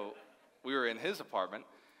 So we were in his apartment,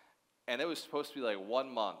 and it was supposed to be like 1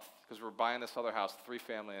 month because we were buying this other house,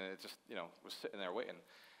 3-family, and it just, was sitting there waiting.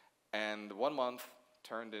 And 1 month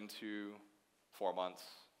turned into 4 months,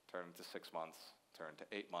 turned into 6 months, turned to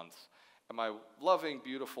 8 months. And my loving,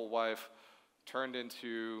 beautiful wife turned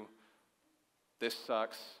into, this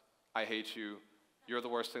sucks, I hate you, you're the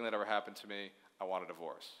worst thing that ever happened to me, I want a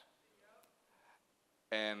divorce.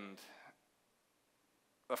 And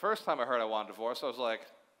the first time I heard I wanted a divorce, I was like,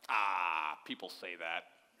 people say that.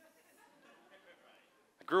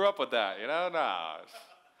 I grew up with that, nah.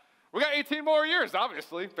 We got 18 more years,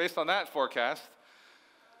 obviously, based on that forecast.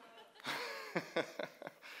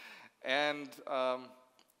 And,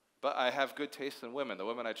 but I have good taste in women. The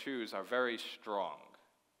women I choose are very strong,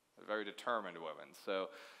 very determined women. So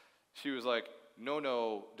she was like,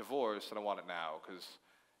 no, divorce, and I want it now, because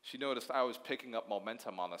she noticed I was picking up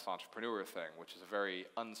momentum on this entrepreneur thing, which is a very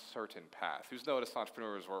uncertain path. Who's noticed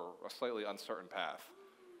entrepreneurs were a slightly uncertain path?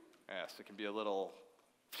 Yes, it can be a little,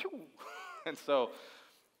 phew. And so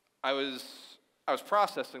I was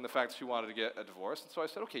processing the fact that she wanted to get a divorce, and so I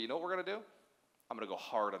said, okay, you know what we're going to do? I'm going to go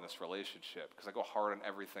hard on this relationship, because I go hard on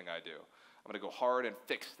everything I do. I'm going to go hard and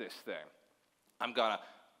fix this thing. I'm going to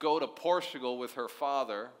go to Portugal with her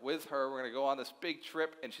father. With her, we're going to go on this big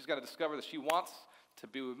trip, and she's going to discover that she wants to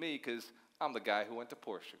be with me because I'm the guy who went to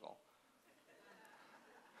Portugal.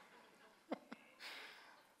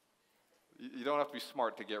 You don't have to be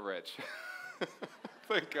smart to get rich.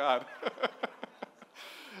 Thank God.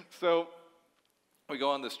 So we go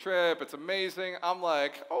on this trip. It's amazing. I'm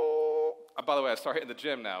like, oh. By the way, I start hitting the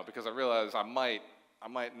gym now because I realize I might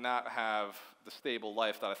not have the stable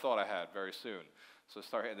life that I thought I had very soon. So I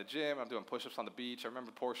start hitting the gym. I'm doing push-ups on the beach. I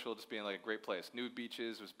remember Portugal just being like a great place. Nude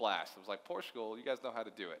beaches, it was blast. I was like, Portugal, you guys know how to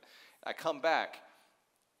do it. I come back,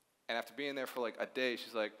 and after being there for like a day,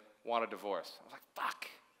 she's like, want a divorce. I was like, fuck.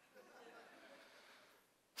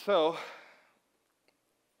 So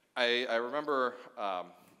I remember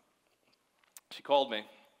she called me.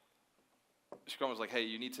 She called me and was like, hey,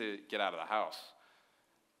 you need to get out of the house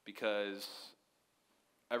because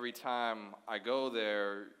every time I go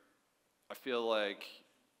there, I feel like,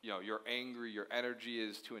 you're angry, your energy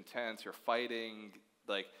is too intense, you're fighting,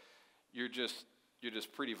 like you're just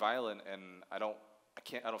pretty violent, and I don't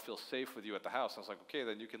feel safe with you at the house. And I was like, okay,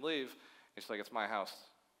 then you can leave. And she's like, it's my house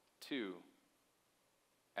too.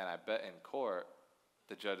 And I bet in court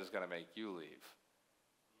the judge is gonna make you leave.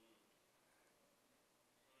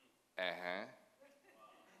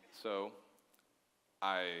 So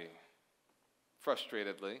I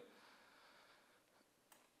frustratedly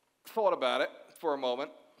thought about it for a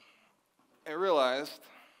moment and realized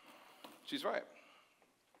she's right.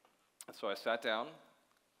 And so I sat down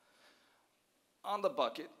on the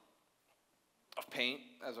bucket of paint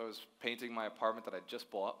as I was painting my apartment that I just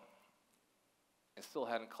bought. I still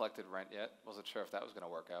hadn't collected rent yet. Wasn't sure if that was going to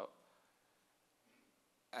work out.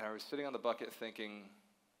 And I was sitting on the bucket thinking,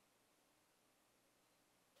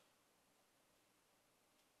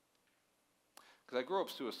 because I grew up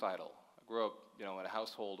suicidal. I grew up, in a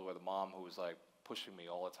household with a mom who was like pushing me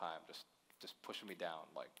all the time, just pushing me down,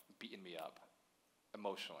 like beating me up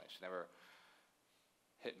emotionally. She never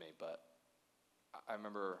hit me, but I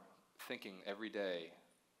remember thinking every day,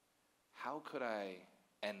 how could I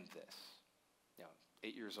end this?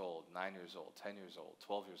 8 years old, 9 years old, 10 years old,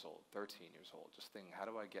 12 years old, 13 years old, just thinking, how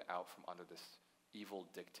do I get out from under this evil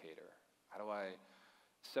dictator? How do I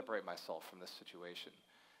separate myself from this situation?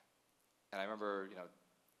 And I remember,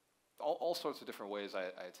 all sorts of different ways I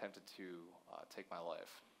attempted to take my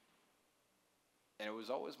life. And it was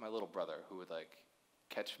always my little brother who would like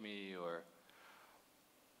catch me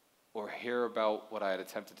or hear about what I had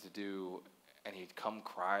attempted to do, and he'd come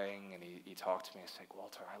crying and he'd talk to me and say,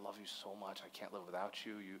 Walter, I love you so much. I can't live without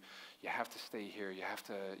you. You have to stay here. You have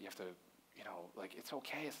to, like, it's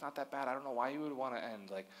okay. It's not that bad. I don't know why you would want to end.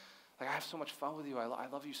 Like I have so much fun with you. I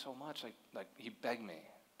love you so much. Like he begged me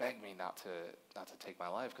not to take my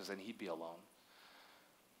life because then he'd be alone.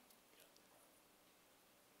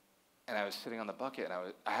 And I was sitting on the bucket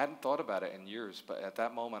and I hadn't thought about it in years, but at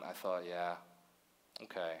that moment I thought, yeah,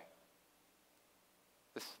 okay.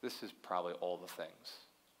 This is probably all the things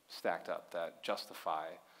stacked up that justify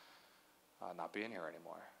not being here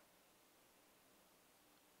anymore.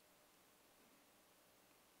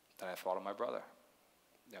 Then I thought of my brother.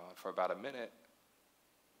 And for about a minute,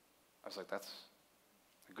 I was like, that's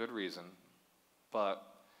a good reason, but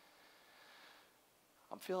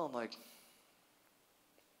I'm feeling like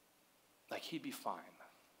he'd be fine.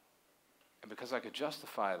 And because I could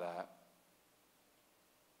justify that,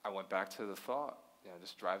 I went back to the thought,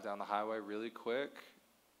 just drive down the highway really quick,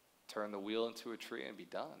 turn the wheel into a tree and be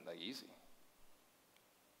done, like easy.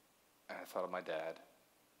 And I thought of my dad.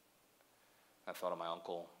 I thought of my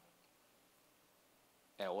uncle.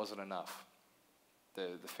 And it wasn't enough.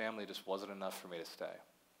 The family just wasn't enough for me to stay.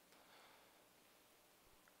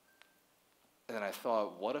 And then I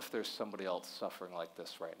thought, what if there's somebody else suffering like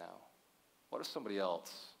this right now? What if somebody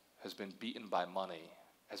else has been beaten by money,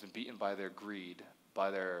 has been beaten by their greed,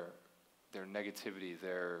 by their negativity,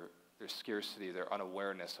 their scarcity, their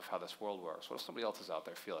unawareness of how this world works? What if somebody else is out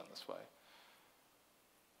there feeling this way?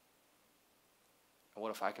 And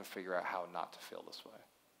what if I can figure out how not to feel this way?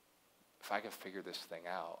 If I can figure this thing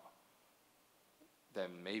out,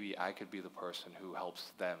 then maybe I could be the person who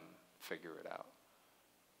helps them figure it out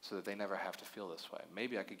so that they never have to feel this way.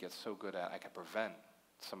 Maybe I could get so good at it, I could prevent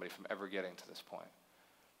somebody from ever getting to this point.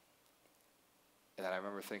 And then I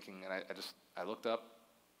remember thinking, and I looked up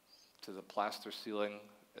to the plaster ceiling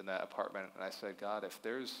in that apartment, and I said, God, if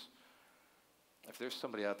there's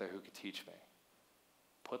somebody out there who could teach me,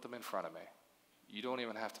 put them in front of me. You don't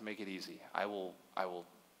even have to make it easy. I will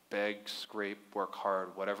beg, scrape, work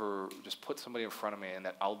hard, whatever, just put somebody in front of me, and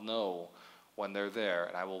that I'll know when they're there,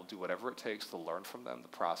 and I will do whatever it takes to learn from them, the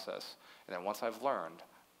process. And then once I've learned,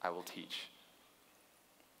 I will teach.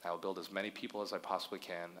 I will build as many people as I possibly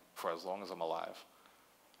can for as long as I'm alive.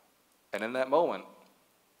 And in that moment,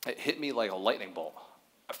 it hit me like a lightning bolt.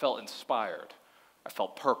 I felt inspired. I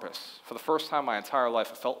felt purpose. For the first time in my entire life,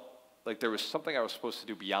 I felt like there was something I was supposed to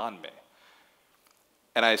do beyond me.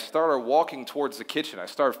 And I started walking towards the kitchen. I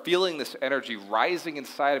started feeling this energy rising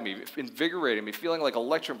inside of me, invigorating me, feeling like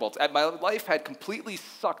electric bolts. My life had completely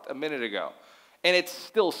sucked a minute ago, and it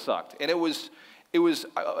still sucked. And it was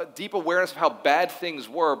a deep awareness of how bad things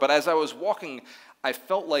were, but as I was walking, I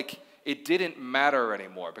felt like it didn't matter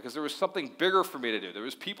anymore because there was something bigger for me to do. There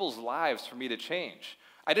was people's lives for me to change.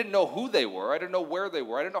 I didn't know who they were. I didn't know where they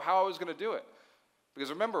were. I didn't know how I was going to do it. Because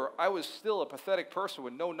remember, I was still a pathetic person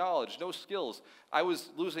with no knowledge, no skills. I was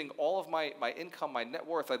losing all of my income, my net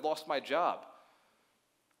worth. I'd lost my job.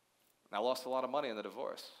 And I lost a lot of money in the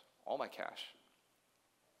divorce, all my cash.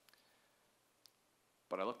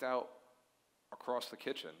 But I looked out across the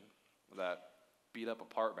kitchen, that beat-up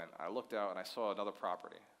apartment. I looked out and I saw another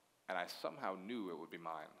property, and I somehow knew it would be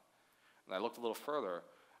mine. And I looked a little further,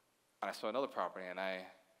 and I saw another property, and I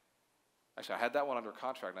had that one under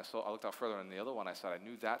contract, and I looked out further, and the other one, I said, I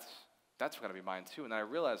knew that's going to be mine too. And then I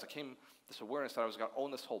realized, this awareness that I was going to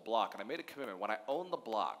own this whole block, and I made a commitment. When I own the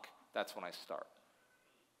block, that's when I start.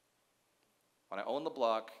 When I own the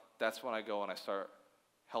block, that's when I go and I start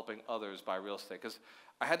helping others buy real estate. Because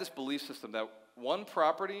I had this belief system that one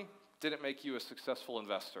property didn't make you a successful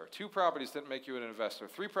investor. 2 properties didn't make you an investor.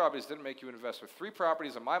 3 properties didn't make you an investor. 3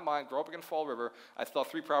 properties, in my mind, growing up in Fall River, I thought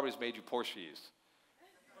 3 properties made you Porsches.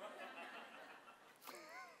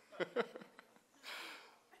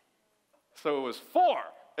 So it was 4.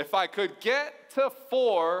 If I could get to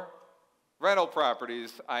 4 rental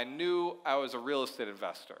properties, I knew I was a real estate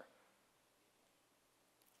investor.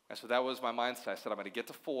 And so that was my mindset. I said, I'm going to get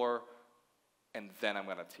to 4, and then I'm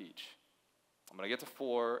going to teach. I'm going to get to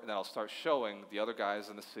 4, and then I'll start showing the other guys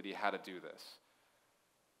in the city how to do this.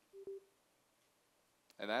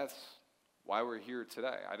 And that's why we're here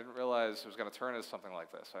today. I didn't realize it was going to turn into something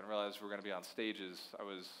like this. I didn't realize we were going to be on stages. I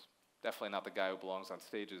was definitely not the guy who belongs on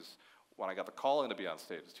stages. When I got the calling to be on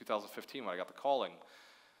stage, it was 2015 when I got the calling.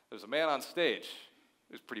 There was a man on stage.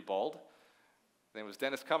 He was pretty bald. His name was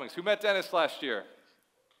Dennis Cummings. Who met Dennis last year?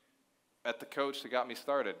 Met the coach that got me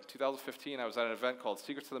started. 2015, I was at an event called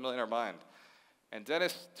Secrets to the Millionaire Mind. And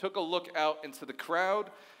Dennis took a look out into the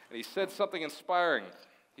crowd, and he said something inspiring.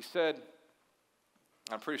 He said,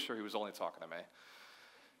 I'm pretty sure he was only talking to me.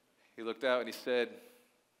 He looked out and he said,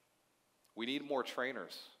 we need more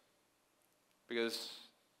trainers. Because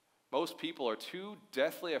most people are too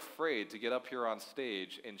deathly afraid to get up here on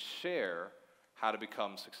stage and share how to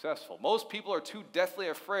become successful. Most people are too deathly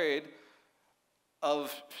afraid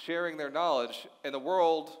of sharing their knowledge, and the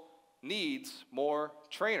world needs more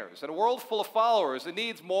trainers. In a world full of followers, it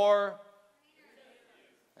needs more.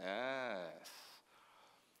 Yes.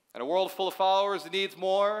 In a world full of followers, it needs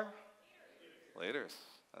more leaders.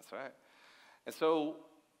 That's right. And so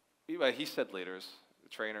he said leaders,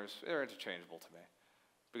 trainers, they're interchangeable to me.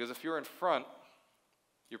 Because if you're in front,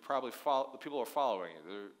 you're probably the people are following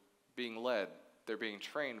you. They're being led. They're being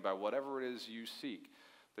trained by whatever it is you seek.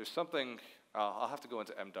 There's something, I'll have to go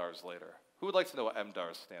into MDARS later. Who would like to know what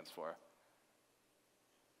MDARS stands for?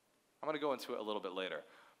 I'm going to go into it a little bit later.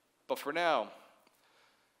 But for now,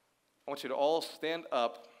 I want you to all stand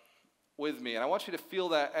up with me, and I want you to feel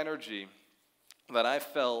that energy that I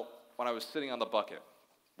felt when I was sitting on the bucket.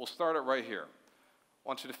 We'll start it right here. I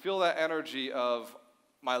want you to feel that energy of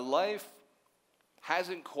my life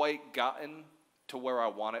hasn't quite gotten to where I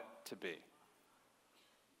want it to be.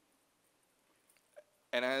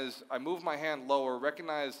 And as I move my hand lower,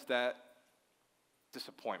 recognize that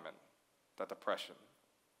disappointment, that depression,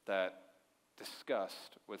 that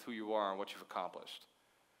disgust with who you are and what you've accomplished.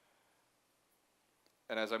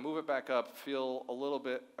 And as I move it back up, feel a little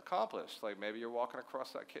bit accomplished. Like maybe you're walking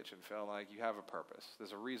across that kitchen feeling like you have a purpose.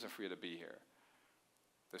 There's a reason for you to be here.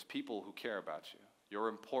 There's people who care about you. You're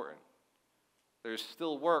important. There's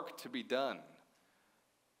still work to be done.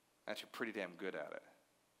 And you're pretty damn good at it.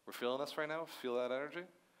 We're feeling this right now? Feel that energy?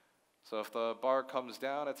 So if the bar comes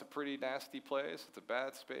down, it's a pretty nasty place. It's a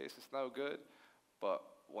bad space. It's no good. But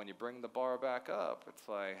when you bring the bar back up, it's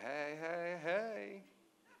like, hey, hey, hey.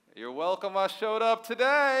 You're welcome. I showed up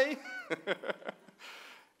today.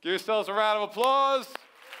 Give yourselves a round of applause.